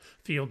on a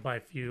field by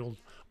field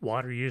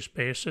water use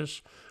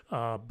basis,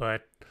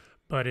 but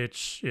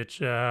it's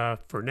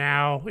for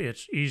now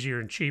it's easier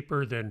and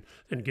cheaper than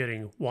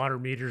getting water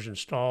meters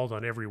installed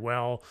on every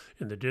well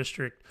in the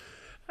district.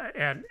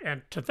 And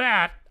to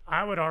that,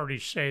 I would already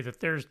say that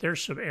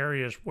there's some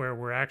areas where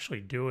we're actually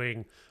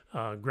doing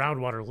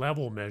groundwater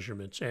level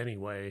measurements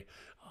anyway,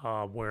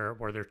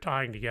 where they're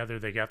tying together.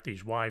 They got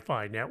these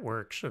Wi-Fi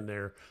networks, and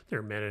they're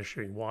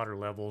measuring water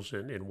levels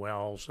in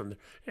wells,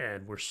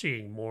 and we're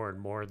seeing more and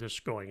more of this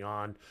going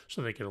on,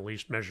 so they can at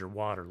least measure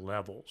water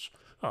levels.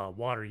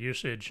 Water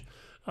usage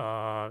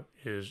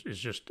is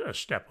just a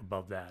step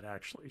above that,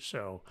 actually.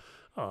 So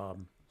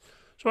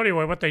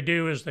anyway, what they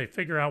do is they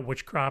figure out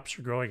which crops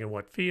are growing in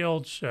what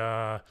fields.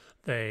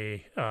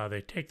 They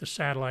take the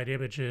satellite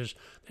images,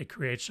 they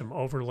create some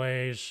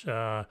overlays,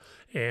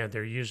 and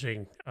they're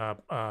using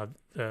the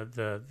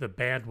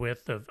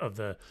bandwidth of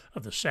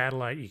the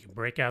satellite. You can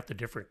break out the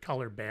different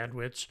color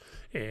bandwidths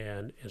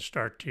and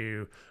start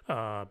to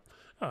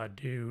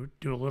do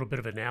a little bit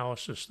of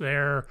analysis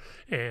there.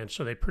 And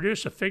so they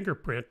produce a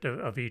fingerprint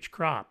of each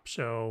crop.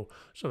 So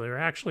they're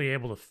actually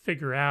able to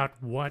figure out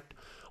what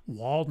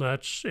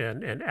walnuts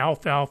and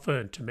alfalfa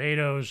and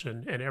tomatoes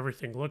and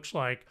everything looks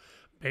like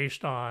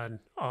based on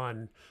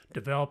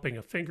developing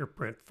a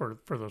fingerprint for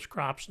those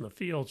crops in the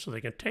field, so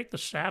they can take the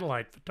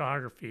satellite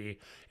photography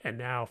and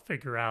now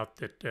figure out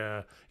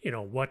that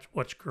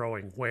what's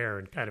growing where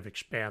and kind of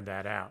expand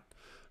that out.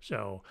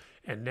 So,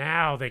 and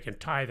now they can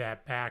tie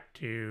that back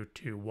to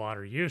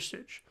water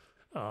usage.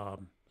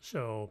 And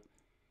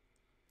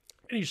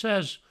he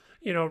says,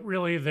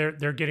 really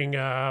they're getting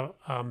a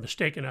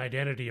mistaken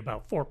identity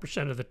about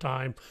 4% of the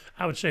time.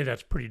 I would say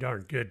that's pretty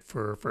darn good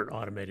for an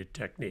automated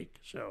technique.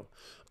 So,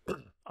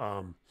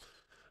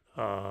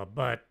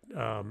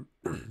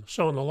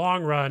 so in the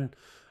long run,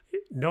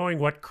 knowing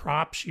what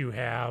crops you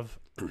have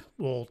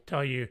will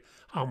tell you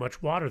how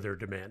much water they're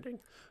demanding.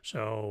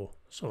 So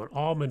an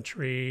almond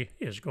tree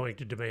is going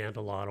to demand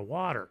a lot of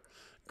water.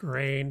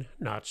 Grain,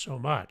 not so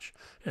much.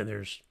 And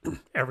there's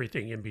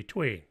everything in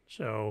between.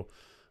 So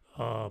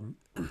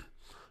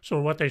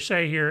what they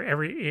say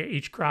here,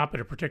 each crop at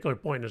a particular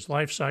point in its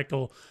life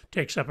cycle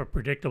takes up a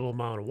predictable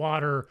amount of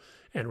water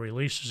and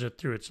releases it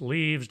through its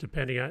leaves,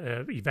 depending on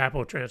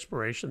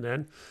evapotranspiration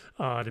then,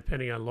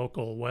 depending on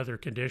local weather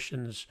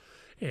conditions.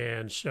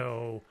 And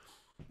so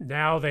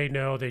now they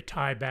know, they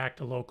tie back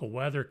to local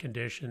weather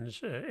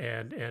conditions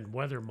and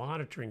weather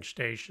monitoring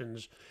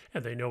stations,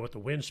 and they know what the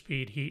wind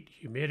speed, heat,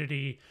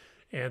 humidity,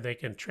 and they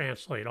can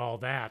translate all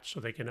that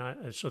so they can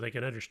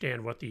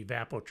understand what the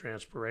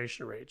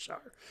evapotranspiration rates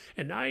are.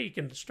 And now you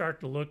can start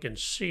to look and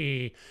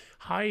see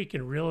how you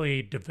can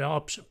really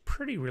develop some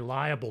pretty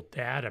reliable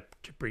data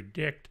to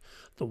predict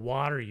the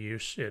water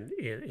use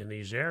in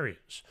these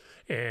areas.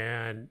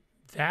 And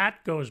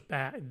that goes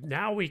back,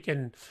 now we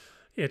can,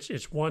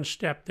 it's one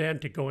step then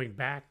to going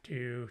back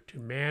to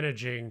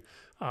managing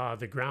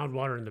the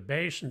groundwater in the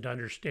basin, to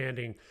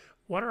understanding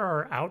what are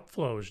our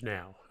outflows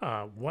now?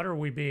 What are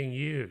we being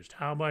used?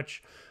 How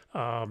much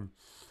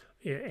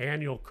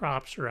annual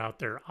crops are out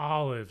there?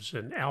 Olives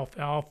and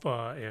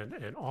alfalfa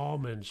and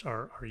almonds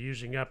are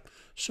using up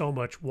so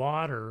much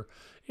water.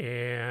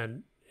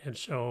 And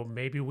so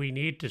maybe we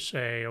need to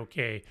say,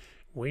 okay,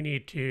 we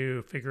need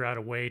to figure out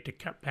a way to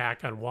cut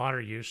back on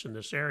water use in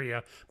this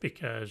area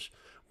because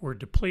we're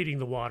depleting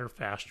the water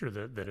faster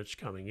than it's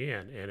coming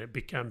in. And it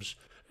becomes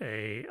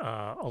a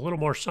little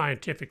more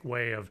scientific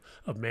way of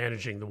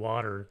managing the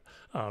water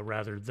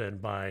rather than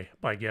by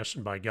guess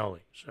and by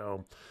gully.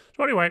 So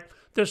anyway,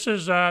 this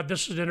is an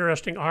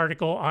interesting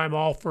article. I'm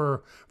all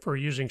for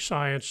using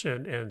science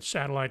and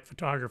satellite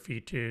photography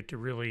to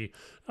really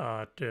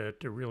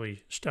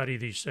study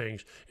these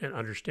things and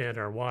understand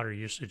our water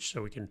usage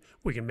so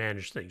we can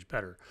manage things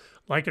better.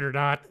 Like it or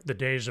not, the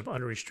days of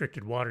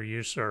unrestricted water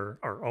use are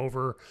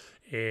over,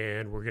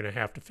 and we're going to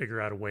have to figure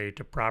out a way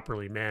to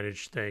properly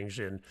manage things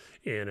in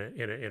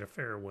a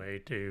fair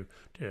way to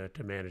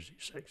manage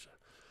these things.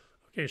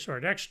 Okay, so our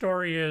next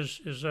story is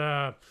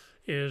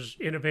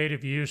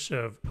innovative use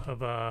of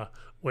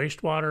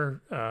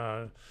wastewater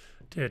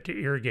to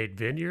irrigate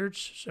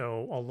vineyards.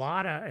 So a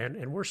lot of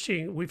and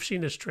we've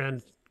seen this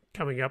trend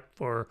coming up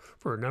for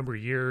a number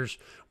of years,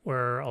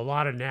 where a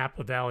lot of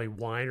Napa Valley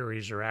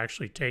wineries are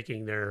actually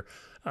taking their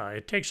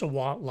it takes a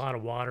lot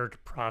of water to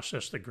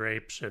process the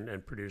grapes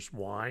and produce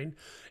wine,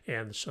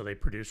 and so they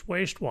produce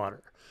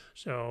wastewater.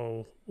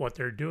 So what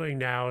they're doing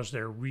now is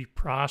they're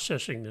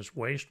reprocessing this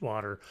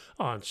wastewater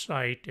on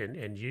site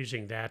and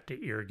using that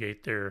to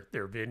irrigate their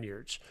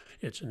vineyards.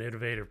 It's an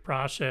innovative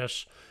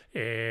process,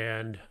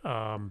 and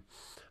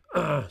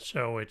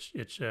so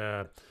it's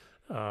an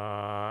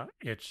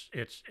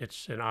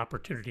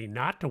opportunity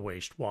not to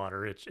waste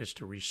water. It's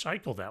to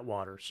recycle that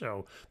water.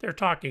 So they're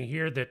talking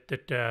here that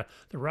the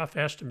rough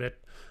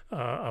estimate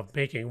of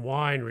making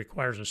wine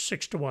requires a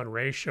 6-to-1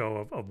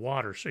 ratio of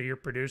water. So you're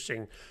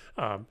producing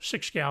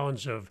 6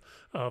 gallons of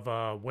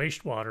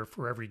wastewater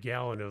for every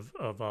gallon of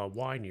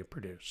wine you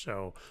produce.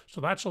 So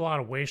that's a lot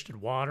of wasted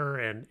water,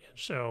 and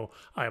so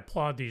I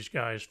applaud these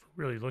guys for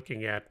really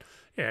looking at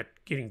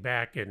getting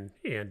back and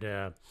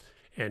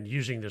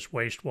using this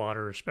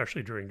wastewater,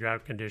 especially during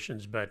drought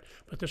conditions. But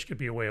this could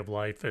be a way of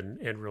life,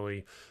 and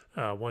really,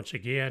 once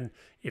again,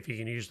 if you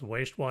can use the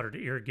wastewater to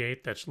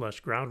irrigate, that's less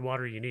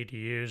groundwater you need to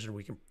use, and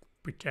we can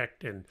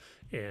protect and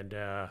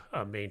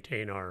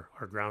maintain our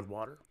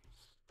groundwater.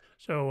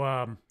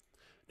 So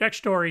next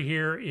story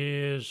here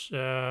is,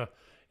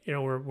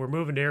 we're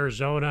moving to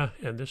Arizona,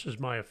 and this is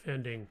my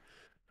offending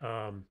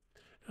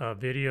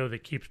video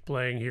that keeps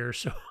playing here,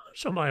 so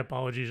my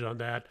apologies on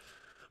that.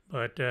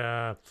 But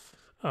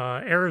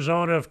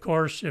Arizona, of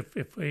course,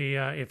 if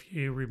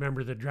you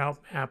remember the drought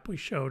map we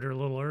showed her a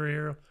little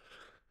earlier,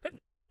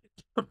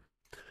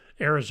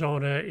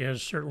 Arizona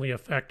is certainly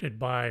affected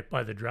by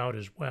the drought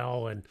as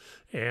well, and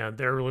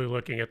they're really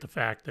looking at the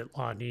fact that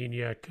La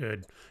Nina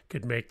could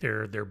make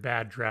their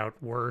bad drought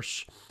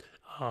worse.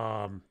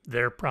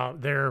 They're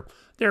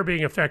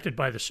being affected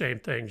by the same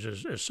things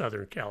as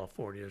Southern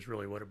California is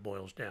really what it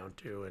boils down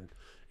to,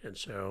 and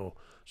so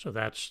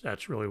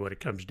that's really what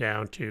it comes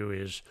down to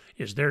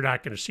is they're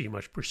not going to see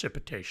much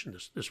precipitation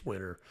this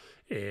winter,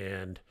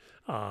 and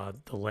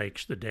the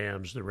lakes, the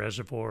dams, the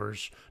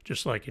reservoirs,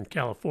 just like in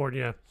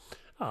California,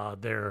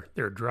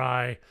 they're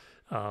dry.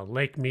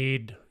 Lake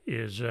Mead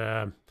is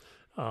down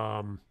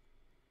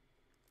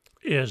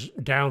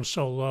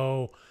so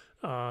low.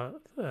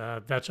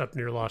 That's up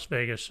near Las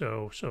Vegas,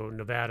 so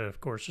Nevada, of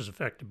course, is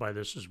affected by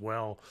this as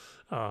well.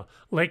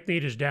 Lake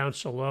Mead is down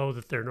so low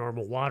that their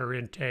normal water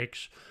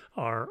intakes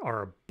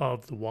are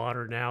above the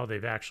water now.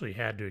 They've actually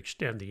had to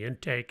extend the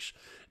intakes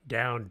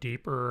down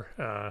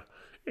deeper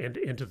and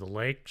into the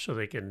lake so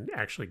they can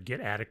actually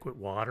get adequate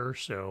water.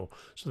 So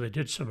they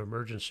did some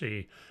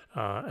emergency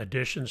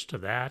additions to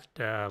that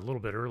a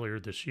little bit earlier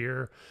this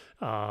year.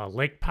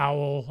 Lake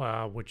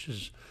Powell, which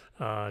is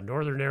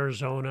northern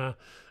Arizona,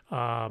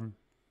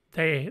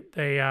 they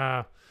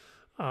have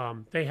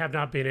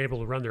not been able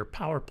to run their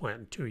power plant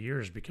in 2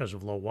 years because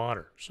of low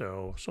water.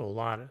 So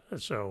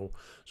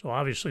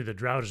obviously the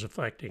drought is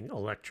affecting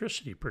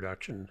electricity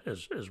production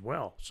as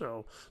well.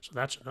 So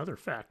that's another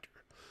factor.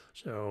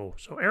 So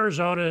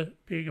Arizona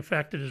being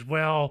affected as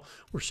well.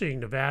 We're seeing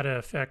Nevada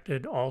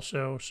affected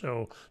also.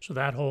 So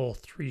that whole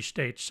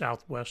 3-state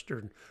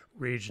southwestern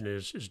region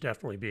is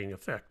definitely being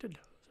affected.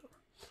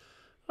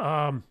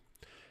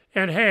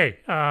 And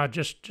hey,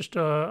 just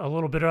a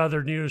little bit of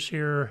other news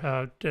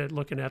here,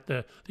 looking at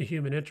the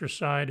human interest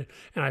side,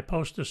 and I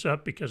post this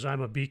up because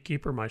I'm a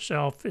beekeeper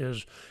myself,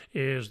 is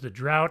the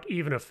drought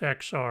even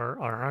affects our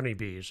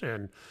honeybees.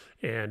 And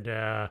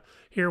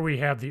here we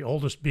have the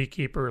oldest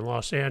beekeeper in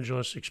Los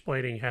Angeles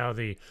explaining how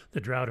the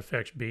drought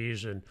affects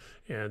bees, and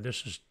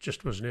this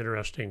was an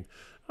interesting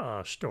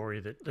story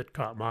that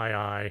caught my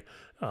eye.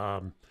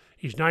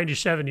 He's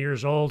 97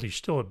 years old. He's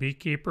still a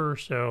beekeeper,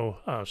 so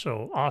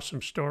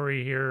awesome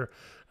story here.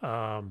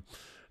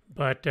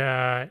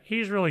 But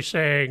he's really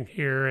saying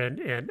here,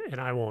 and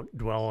I won't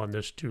dwell on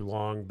this too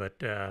long,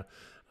 but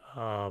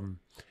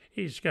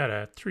he's got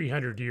a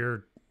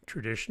 300-year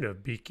tradition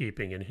of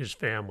beekeeping in his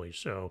family,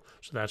 so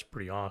that's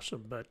pretty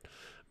awesome. But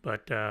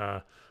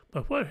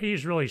what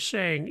he's really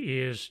saying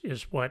is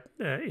what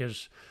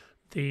is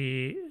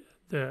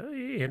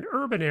in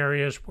urban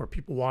areas where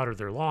people water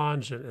their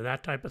lawns and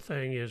that type of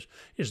thing is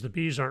the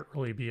bees aren't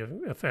really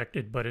being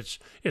affected, but it's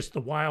the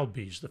wild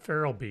bees, the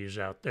feral bees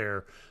out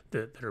there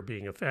that are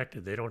being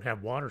affected. They don't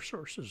have water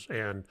sources,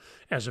 and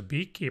as a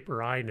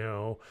beekeeper, I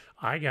know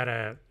I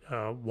gotta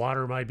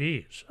water my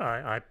bees.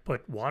 I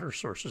put water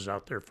sources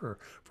out there for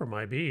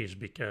my bees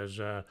because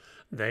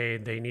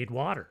they need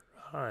water.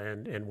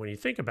 And when you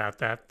think about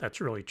that,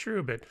 that's really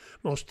true. But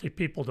most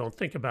people don't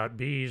think about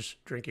bees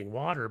drinking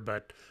water,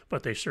 but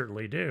they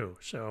certainly do.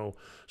 So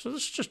this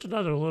is just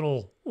another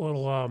little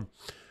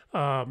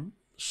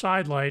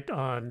sidelight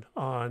on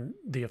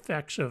the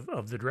effects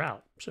of the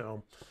drought.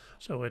 So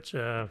it's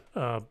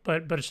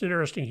but it's an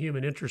interesting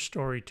human interest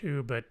story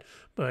too. But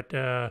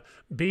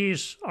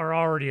bees are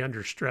already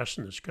under stress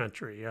in this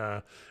country.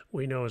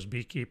 We know as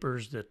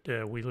beekeepers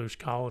that we lose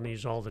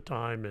colonies all the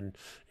time, and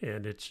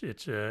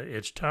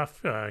it's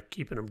tough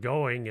keeping them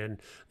going.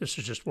 And this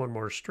is just one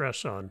more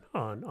stress on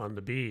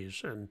the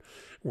bees. And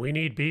we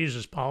need bees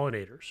as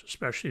pollinators,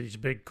 especially these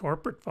big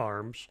corporate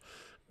farms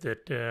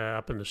that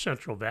up in the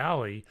Central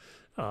Valley.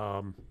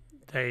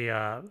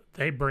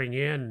 They bring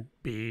in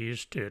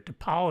bees to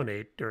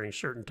pollinate during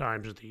certain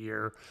times of the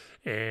year,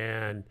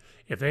 and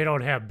if they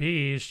don't have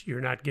bees,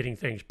 you're not getting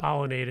things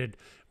pollinated.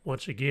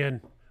 Once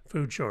again,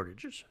 food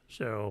shortages.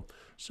 So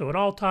it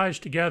all ties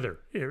together.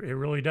 It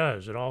really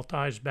does. It all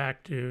ties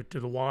back to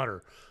the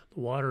water.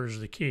 The water is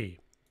the key.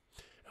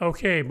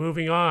 Okay,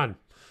 moving on.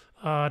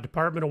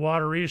 Department of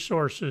Water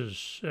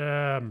Resources.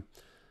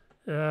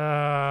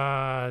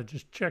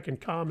 Just checking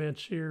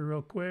comments here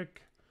real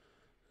quick.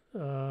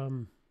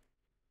 Department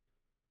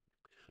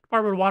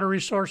of Water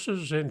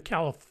Resources in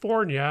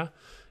California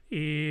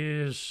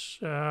is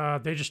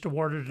they just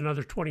awarded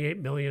another $28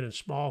 million in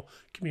small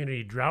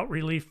community drought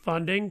relief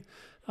funding.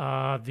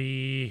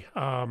 They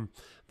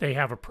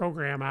have a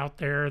program out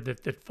there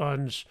that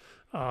funds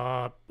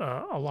a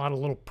lot of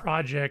little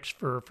projects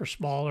for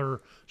smaller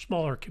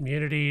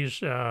communities.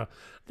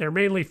 They're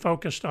mainly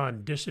focused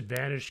on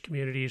disadvantaged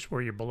communities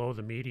where you're below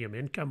the medium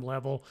income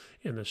level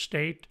in the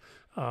state.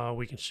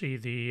 We can see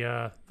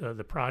the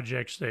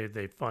projects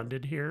they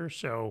funded here,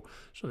 so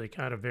they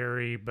kind of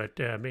vary, but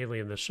mainly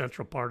in the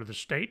central part of the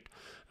state.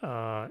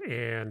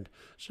 And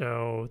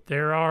so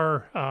there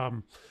are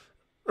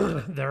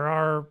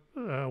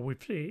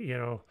we've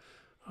seen,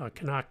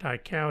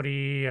 Canocti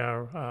County,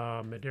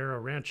 Madero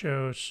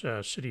Ranchos,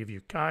 City of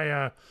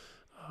Ukiah,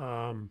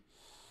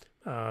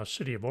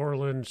 City of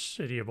Orleans,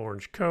 City of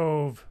Orange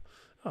Cove,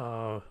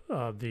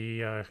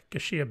 the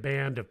Kashia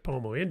Band of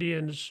Pomo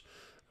Indians,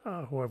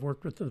 who I've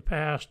worked with in the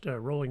past,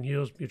 Rolling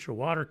Hills Mutual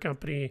Water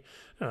Company,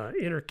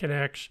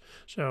 Interconnects.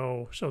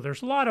 So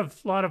there's a lot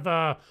of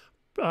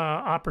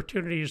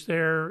opportunities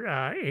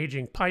there,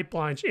 aging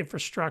pipelines,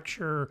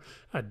 infrastructure,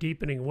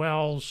 deepening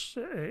wells.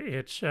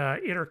 It's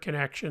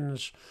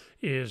interconnections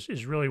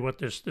is really what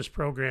this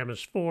program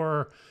is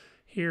for.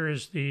 Here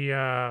is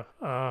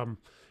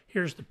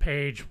here's the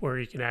page where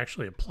you can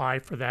actually apply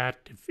for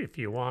that if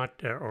you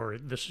want, or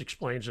this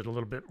explains it a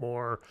little bit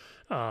more.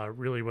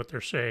 Really what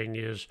they're saying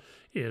is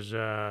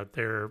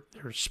they're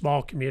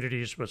small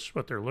communities was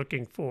what they're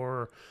looking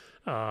for.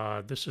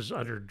 This is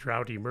under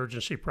drought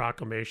emergency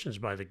proclamations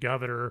by the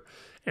governor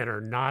and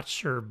are not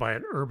served by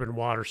an urban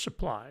water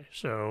supply.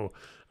 So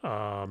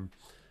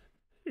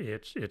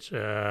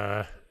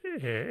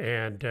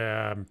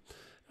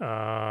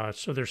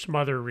so there's some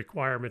other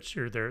requirements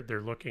here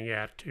they're looking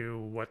at too,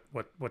 what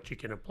you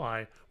can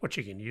apply, what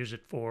you can use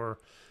it for,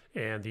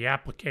 and the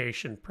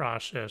application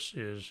process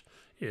is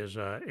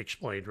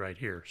explained right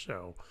here.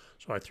 So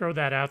I throw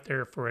that out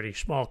there for any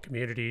small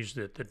communities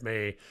that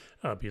may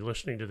be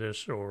listening to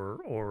this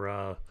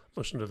or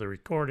listen to the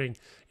recording.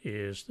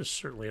 This is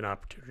certainly an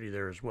opportunity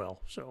there as well.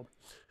 So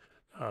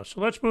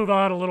let's move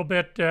on a little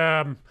bit.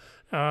 The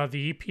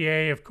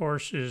EPA, of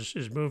course,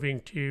 is moving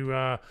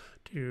to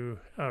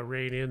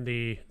rein in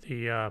the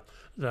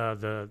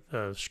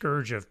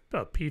scourge of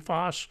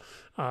PFAS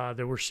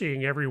that we're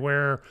seeing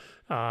everywhere.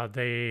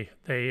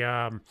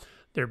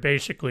 They're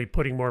basically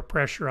putting more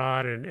pressure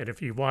on, and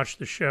if you've watched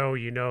the show,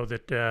 you know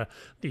that the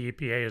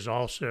EPA has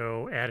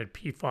also added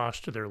PFAS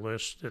to their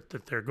list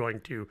that they're going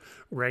to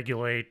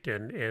regulate,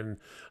 and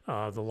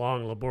the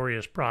long,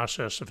 laborious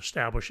process of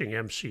establishing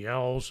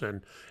MCLs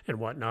and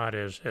whatnot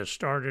has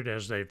started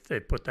as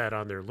they've put that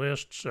on their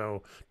list.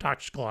 So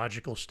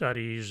toxicological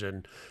studies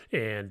and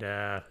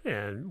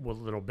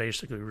it'll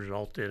basically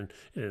result in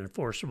an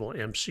enforceable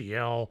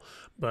MCL,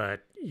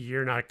 but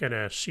you're not going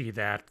to see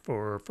that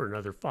for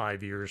another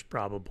 5 years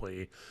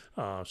probably.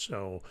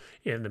 So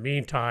in the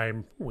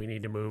meantime, we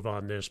need to move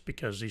on this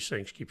because these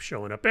things keep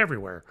showing up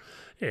everywhere.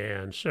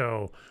 And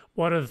so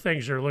one of the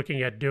things they're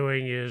looking at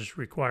doing is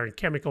requiring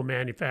chemical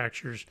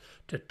manufacturers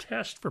to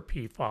test for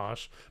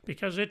PFAS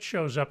because it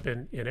shows up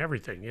in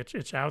everything.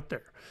 It's out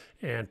there.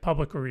 And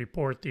publicly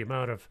report the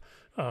amount of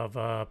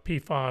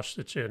PFAS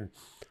that's in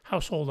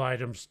household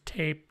items,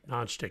 tape,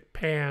 nonstick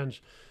pans,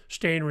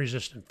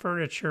 stain-resistant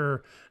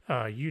furniture,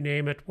 you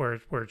name it, where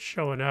it's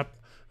showing up.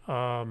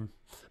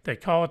 They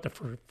call it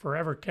the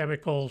forever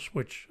chemicals,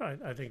 which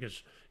I think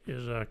is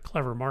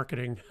clever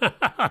marketing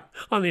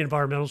on the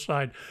environmental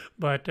side.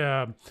 But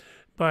the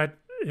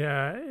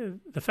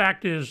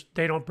fact is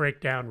they don't break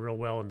down real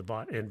well in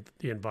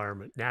the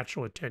environment.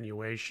 Natural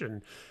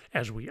attenuation,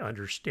 as we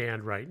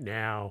understand right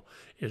now,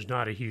 is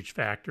not a huge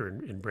factor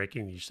in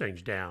breaking these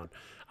things down.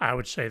 I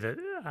would say that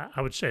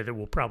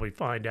we'll probably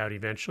find out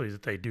eventually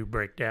that they do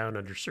break down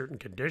under certain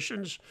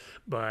conditions,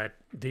 but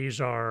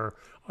these are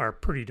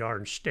pretty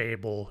darn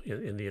stable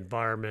in the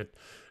environment.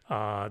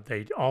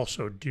 They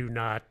also do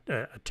not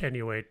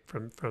attenuate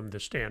from the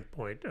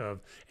standpoint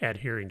of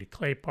adhering to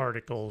clay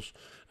particles,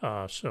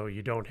 so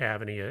you don't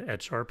have any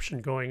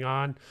adsorption going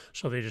on.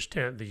 So they just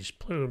these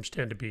plumes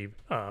tend to be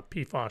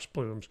PFAS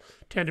plumes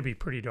tend to be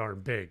pretty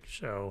darn big.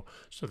 So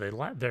they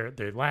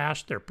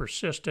last, they're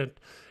persistent,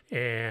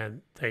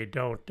 and they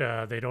don't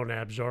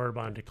absorb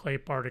onto clay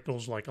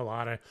particles like a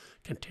lot of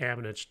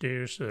contaminants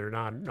do. So they're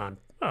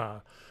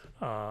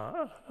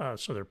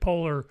so they're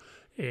polar,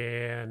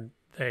 and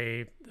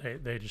they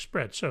just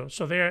spread. So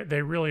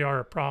they really are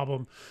a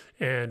problem,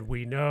 and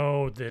we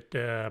know that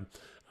that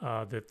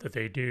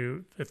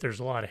there's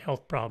a lot of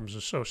health problems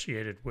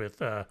associated with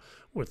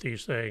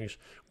these things.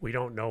 We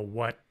don't know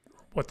what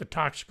the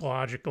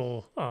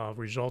toxicological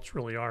results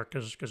really are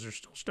because they're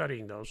still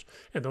studying those,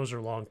 and those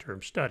are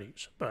long-term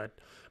studies. But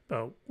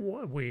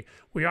we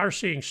are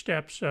seeing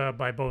steps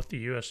by both the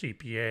U.S.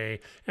 EPA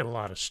and a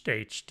lot of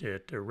states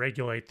to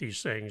regulate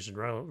these things and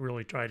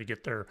really try to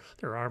get their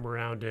arm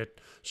around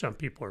it. Some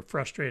people are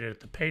frustrated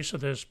at the pace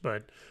of this,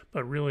 but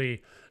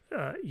really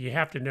you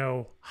have to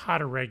know how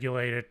to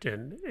regulate it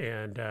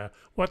and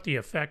what the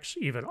effects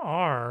even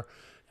are,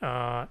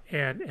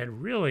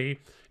 and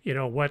really,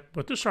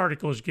 what this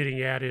article is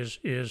getting at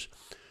is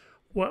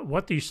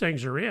what these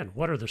things are in.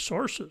 What are the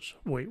sources?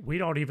 We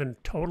don't even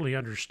totally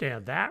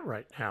understand that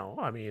right now.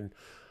 I mean,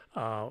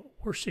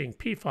 we're seeing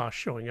PFAS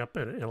showing up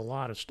in a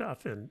lot of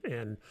stuff,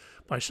 and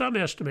by some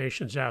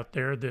estimations out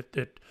there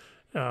that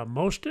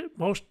most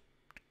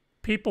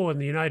people in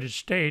the United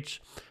States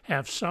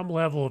have some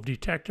level of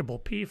detectable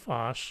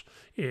PFAS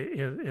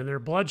in their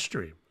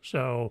bloodstream.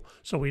 So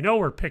we know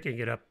we're picking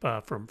it up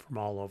from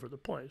all over the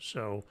place.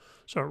 So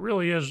it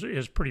really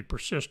is pretty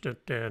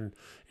persistent, and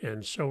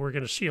so we're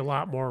going to see a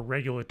lot more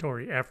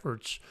regulatory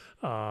efforts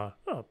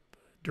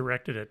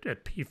directed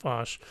at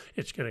PFAS.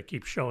 It's going to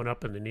keep showing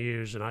up in the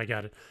news, and I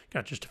got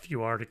just a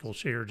few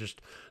articles here.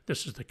 Just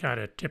this is the kind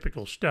of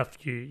typical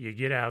stuff you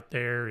get out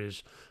there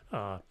is.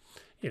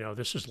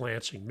 This is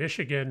Lansing,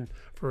 Michigan,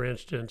 for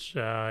instance.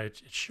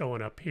 It's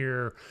showing up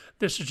here.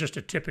 This is just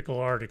a typical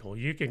article.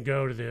 You can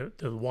go to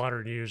the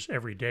water news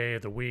every day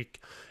of the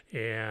week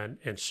and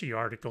see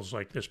articles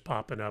like this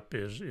popping up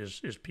is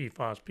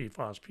PFAS,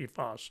 PFAS,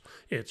 PFAS.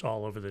 It's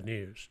all over the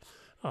news.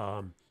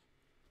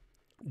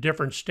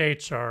 Different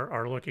states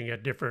are looking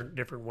at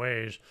different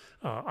ways.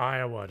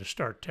 Iowa to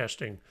start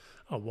testing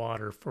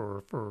water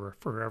for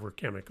forever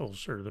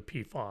chemicals or the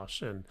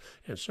PFAS,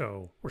 and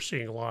so we're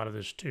seeing a lot of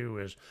this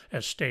too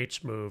as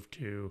states move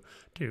to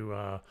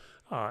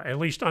at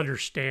least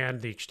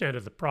understand the extent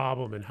of the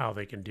problem and how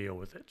they can deal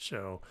with it.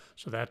 So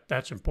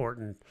that's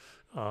important.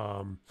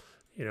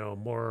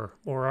 More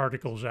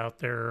articles out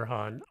there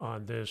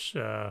on this.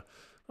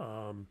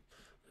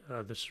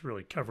 This is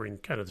really covering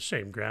kind of the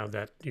same ground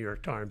that New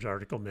York Times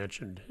article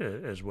mentioned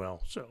as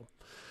well. So,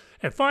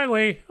 and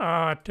finally,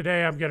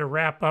 today I'm going to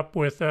wrap up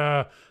with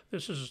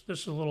this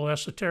is a little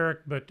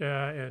esoteric, but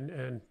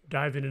and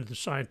dive into the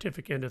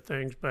scientific end of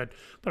things. But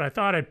I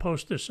thought I'd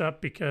post this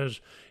up because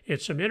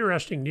it's some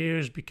interesting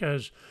news.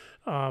 Because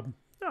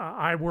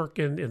I work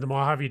in the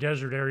Mojave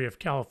Desert area of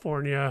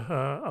California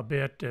a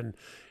bit, and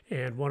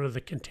one of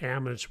the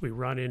contaminants we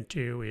run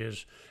into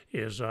is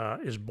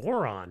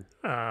boron.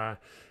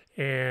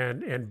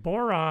 And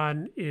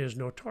boron is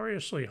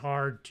notoriously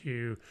hard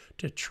to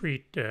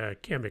treat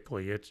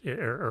chemically.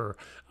 Or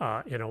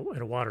in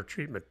a water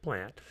treatment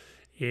plant.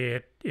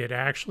 It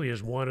actually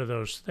is one of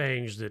those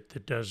things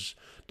that does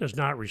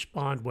not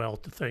respond well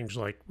to things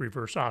like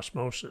reverse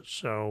osmosis.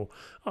 So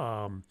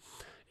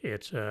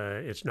it's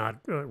not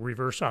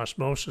reverse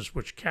osmosis,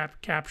 which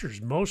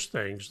captures most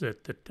things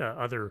that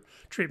other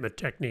treatment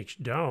techniques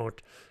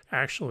don't.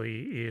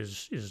 Actually,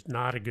 is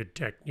not a good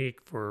technique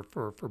for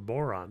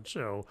boron.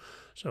 So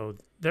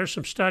there's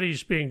some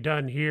studies being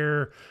done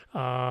here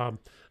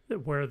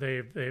where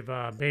they've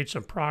made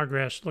some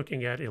progress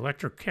looking at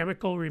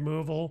electrochemical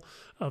removal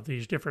of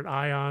these different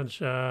ions.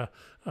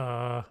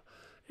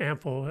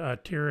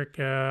 Amphoteric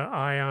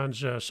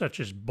ions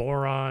such as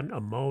boron,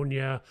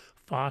 ammonia,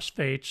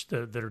 phosphates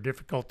that are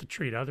difficult to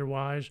treat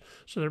otherwise.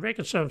 So they're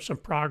making some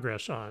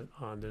progress on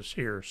this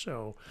here.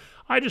 So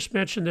I just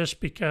mentioned this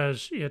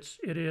because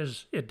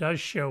it does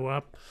show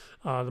up.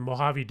 The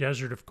Mojave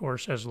Desert, of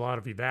course, has a lot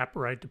of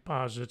evaporite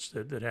deposits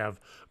that have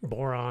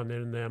boron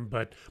in them,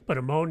 but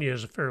ammonia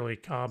is a fairly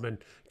common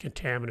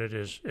contaminant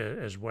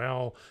as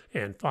well,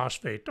 and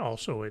phosphate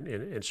also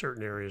in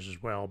certain areas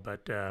as well.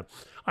 But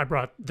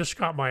this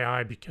caught my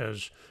eye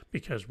because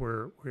we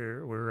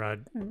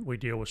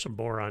deal with some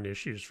boron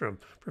issues from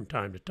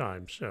time to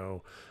time.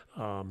 So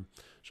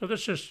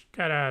this is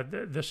kind of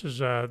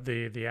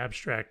the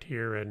abstract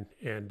here, and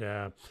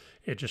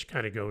it just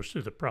kind of goes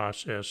through the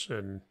process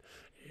and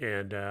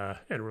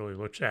really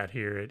looks at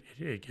here.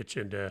 It gets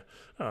into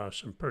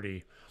some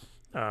pretty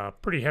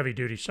heavy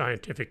duty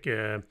scientific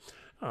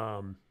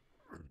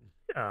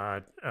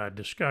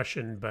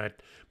discussion,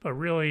 but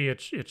really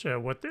it's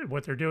what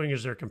they're doing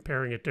is they're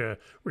comparing it to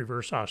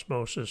reverse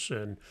osmosis,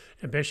 and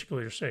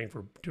basically they're saying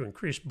to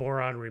increase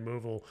boron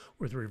removal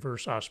with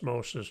reverse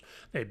osmosis,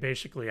 they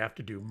basically have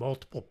to do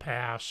multiple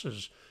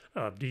passes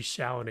of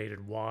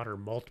desalinated water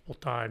multiple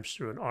times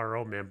through an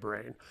RO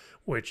membrane,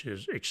 which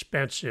is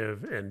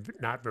expensive and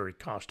not very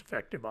cost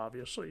effective,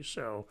 obviously.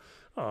 So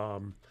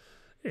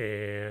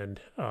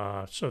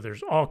so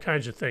there's all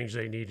kinds of things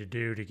they need to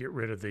do to get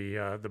rid of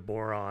the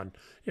boron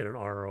in an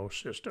RO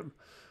system.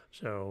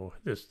 So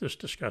this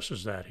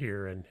discusses that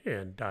here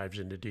and dives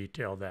into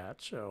detail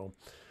that. So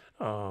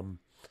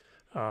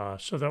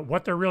so that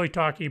what they're really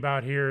talking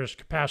about here is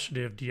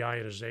capacitive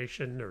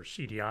deionization, or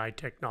CDI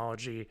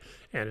technology,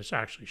 and it's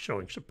actually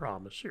showing some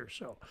promise here.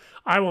 So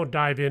I won't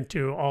dive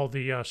into all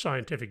the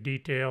scientific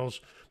details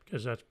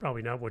because that's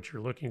probably not what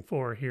you're looking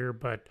for here.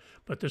 But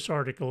this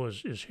article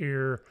is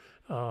here,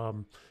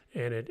 and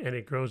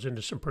it goes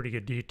into some pretty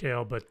good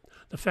detail. But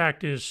the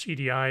fact is,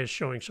 CDI is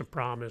showing some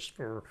promise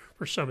for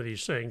some of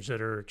these things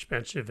that are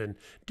expensive and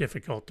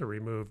difficult to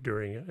remove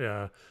during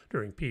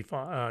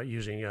PFAS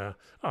using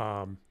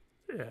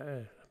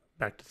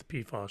back to the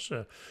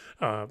PFAS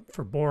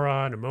for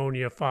boron,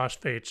 ammonia,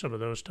 phosphate, some of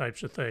those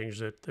types of things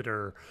that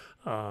are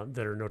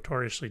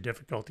notoriously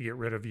difficult to get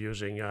rid of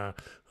using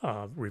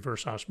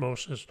reverse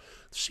osmosis.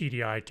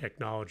 CDI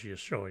technology is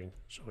showing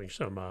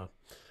some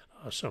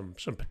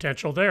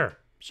potential there.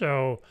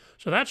 So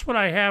that's what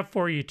I have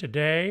for you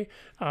today.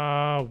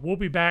 We'll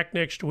be back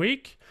next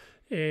week,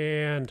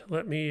 and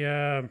let me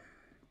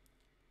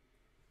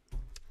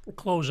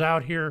close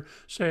out here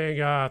saying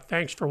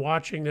thanks for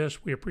watching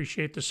this. We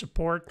appreciate the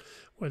support,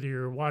 whether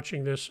you're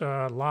watching this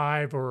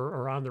live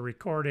or on the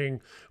recording.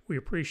 We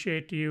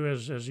appreciate you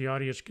as the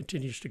audience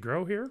continues to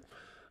grow here.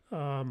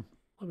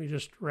 Let me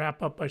just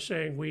wrap up by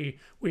saying we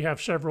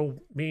have several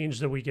means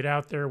that we get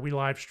out there. We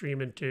live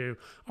stream into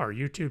our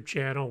YouTube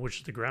channel, which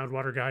is the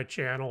Groundwater Guy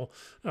channel.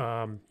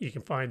 You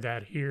can find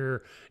that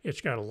here.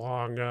 It's got a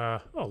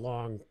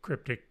long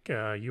cryptic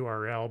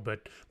URL,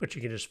 but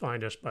you can just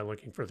find us by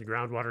looking for the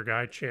Groundwater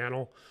Guy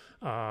channel.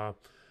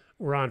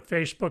 We're on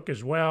Facebook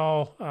as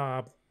well.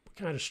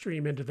 Kind of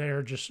stream into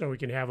there just so we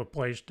can have a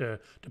place to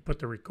put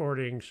the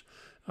recordings.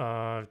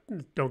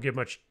 Don't get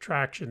much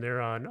traction there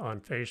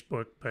on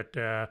Facebook,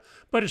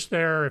 but it's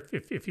there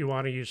if you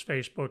want to use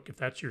Facebook. If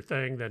that's your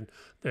thing,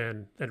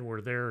 then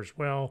we're there as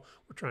well.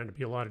 We're trying to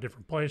be a lot of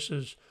different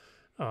places.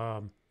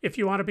 If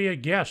you want to be a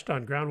guest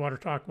on Groundwater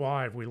Talk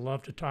Live, we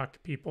love to talk to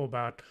people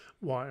about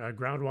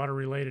groundwater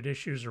related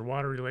issues or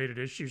water related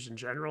issues in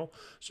general.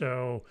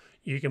 So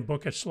you can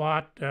book a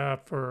slot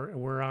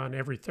we're on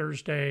every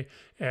Thursday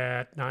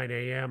at 9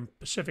 a.m.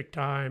 Pacific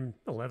time,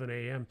 11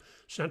 a.m.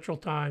 Central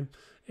time.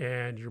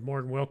 And you're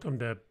more than welcome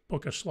to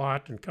book a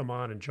slot and come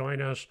on and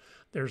join us.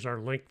 There's our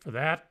link for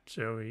that.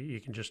 So you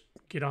can just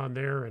get on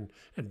there and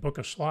book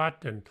a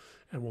slot, and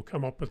we'll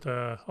come up with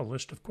a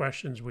list of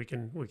questions we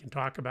can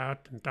talk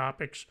about and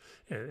topics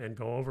and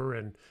go over.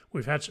 And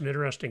we've had some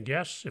interesting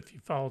guests. If you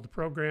followed the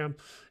program,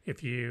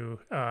 if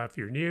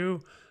you're new,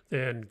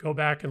 then go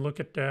back and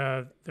look at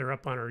they're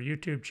up on our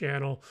YouTube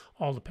channel,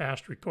 all the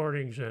past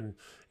recordings, and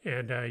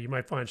you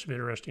might find some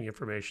interesting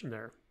information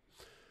there.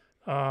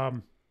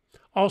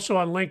 Also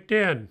on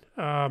LinkedIn,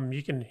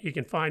 you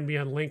can find me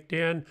on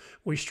LinkedIn.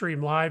 We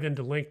stream live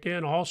into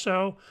LinkedIn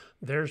also.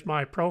 There's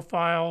my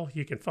profile.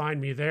 You can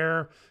find me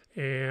there,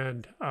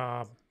 and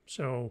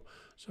so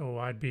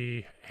I'd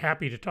be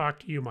happy to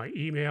talk to you. My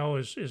email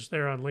is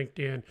there on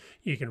LinkedIn.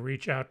 You can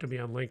reach out to me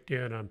on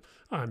LinkedIn.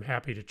 I'm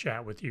happy to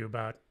chat with you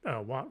about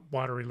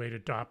water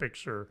related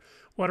topics or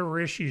whatever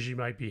issues you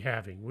might be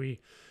having.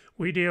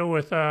 We deal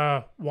with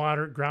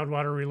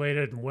groundwater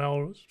related and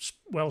well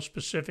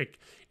specific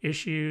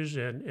issues,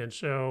 and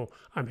so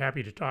I'm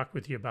happy to talk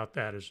with you about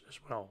that as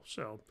well.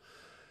 So,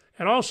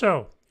 and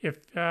also, if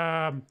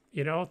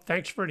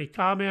thanks for any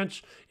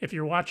comments. If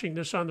you're watching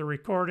this on the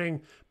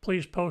recording,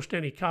 please post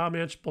any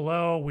comments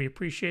below. We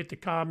appreciate the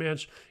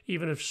comments.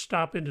 Even if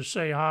stop in to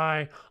say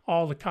hi,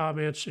 all the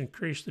comments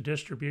increase the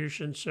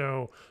distribution.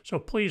 So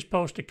please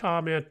post a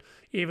comment,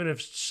 even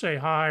if say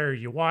hi or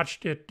you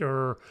watched it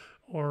or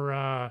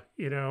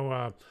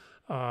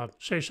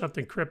say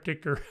something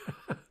cryptic or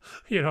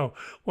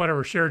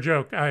whatever, share a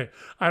joke. I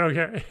don't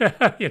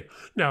care.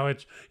 No,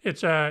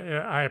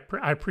 I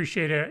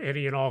appreciate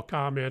any and all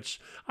comments.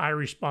 I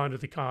respond to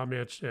the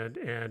comments,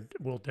 and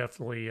we'll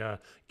definitely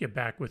get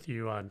back with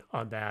you on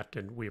that,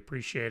 and we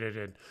appreciate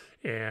it.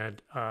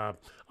 And on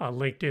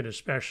LinkedIn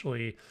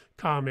especially,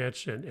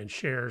 comments and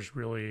shares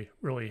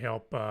really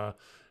help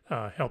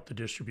help the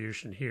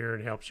distribution here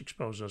and helps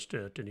expose us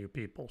to new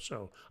people.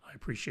 So I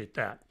appreciate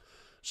that.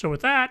 So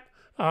with that,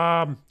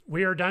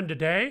 we are done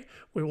today.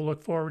 We will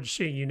look forward to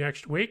seeing you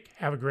next week.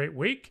 Have a great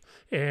week.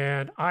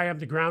 And I am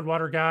the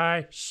Groundwater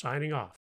Guy, signing off.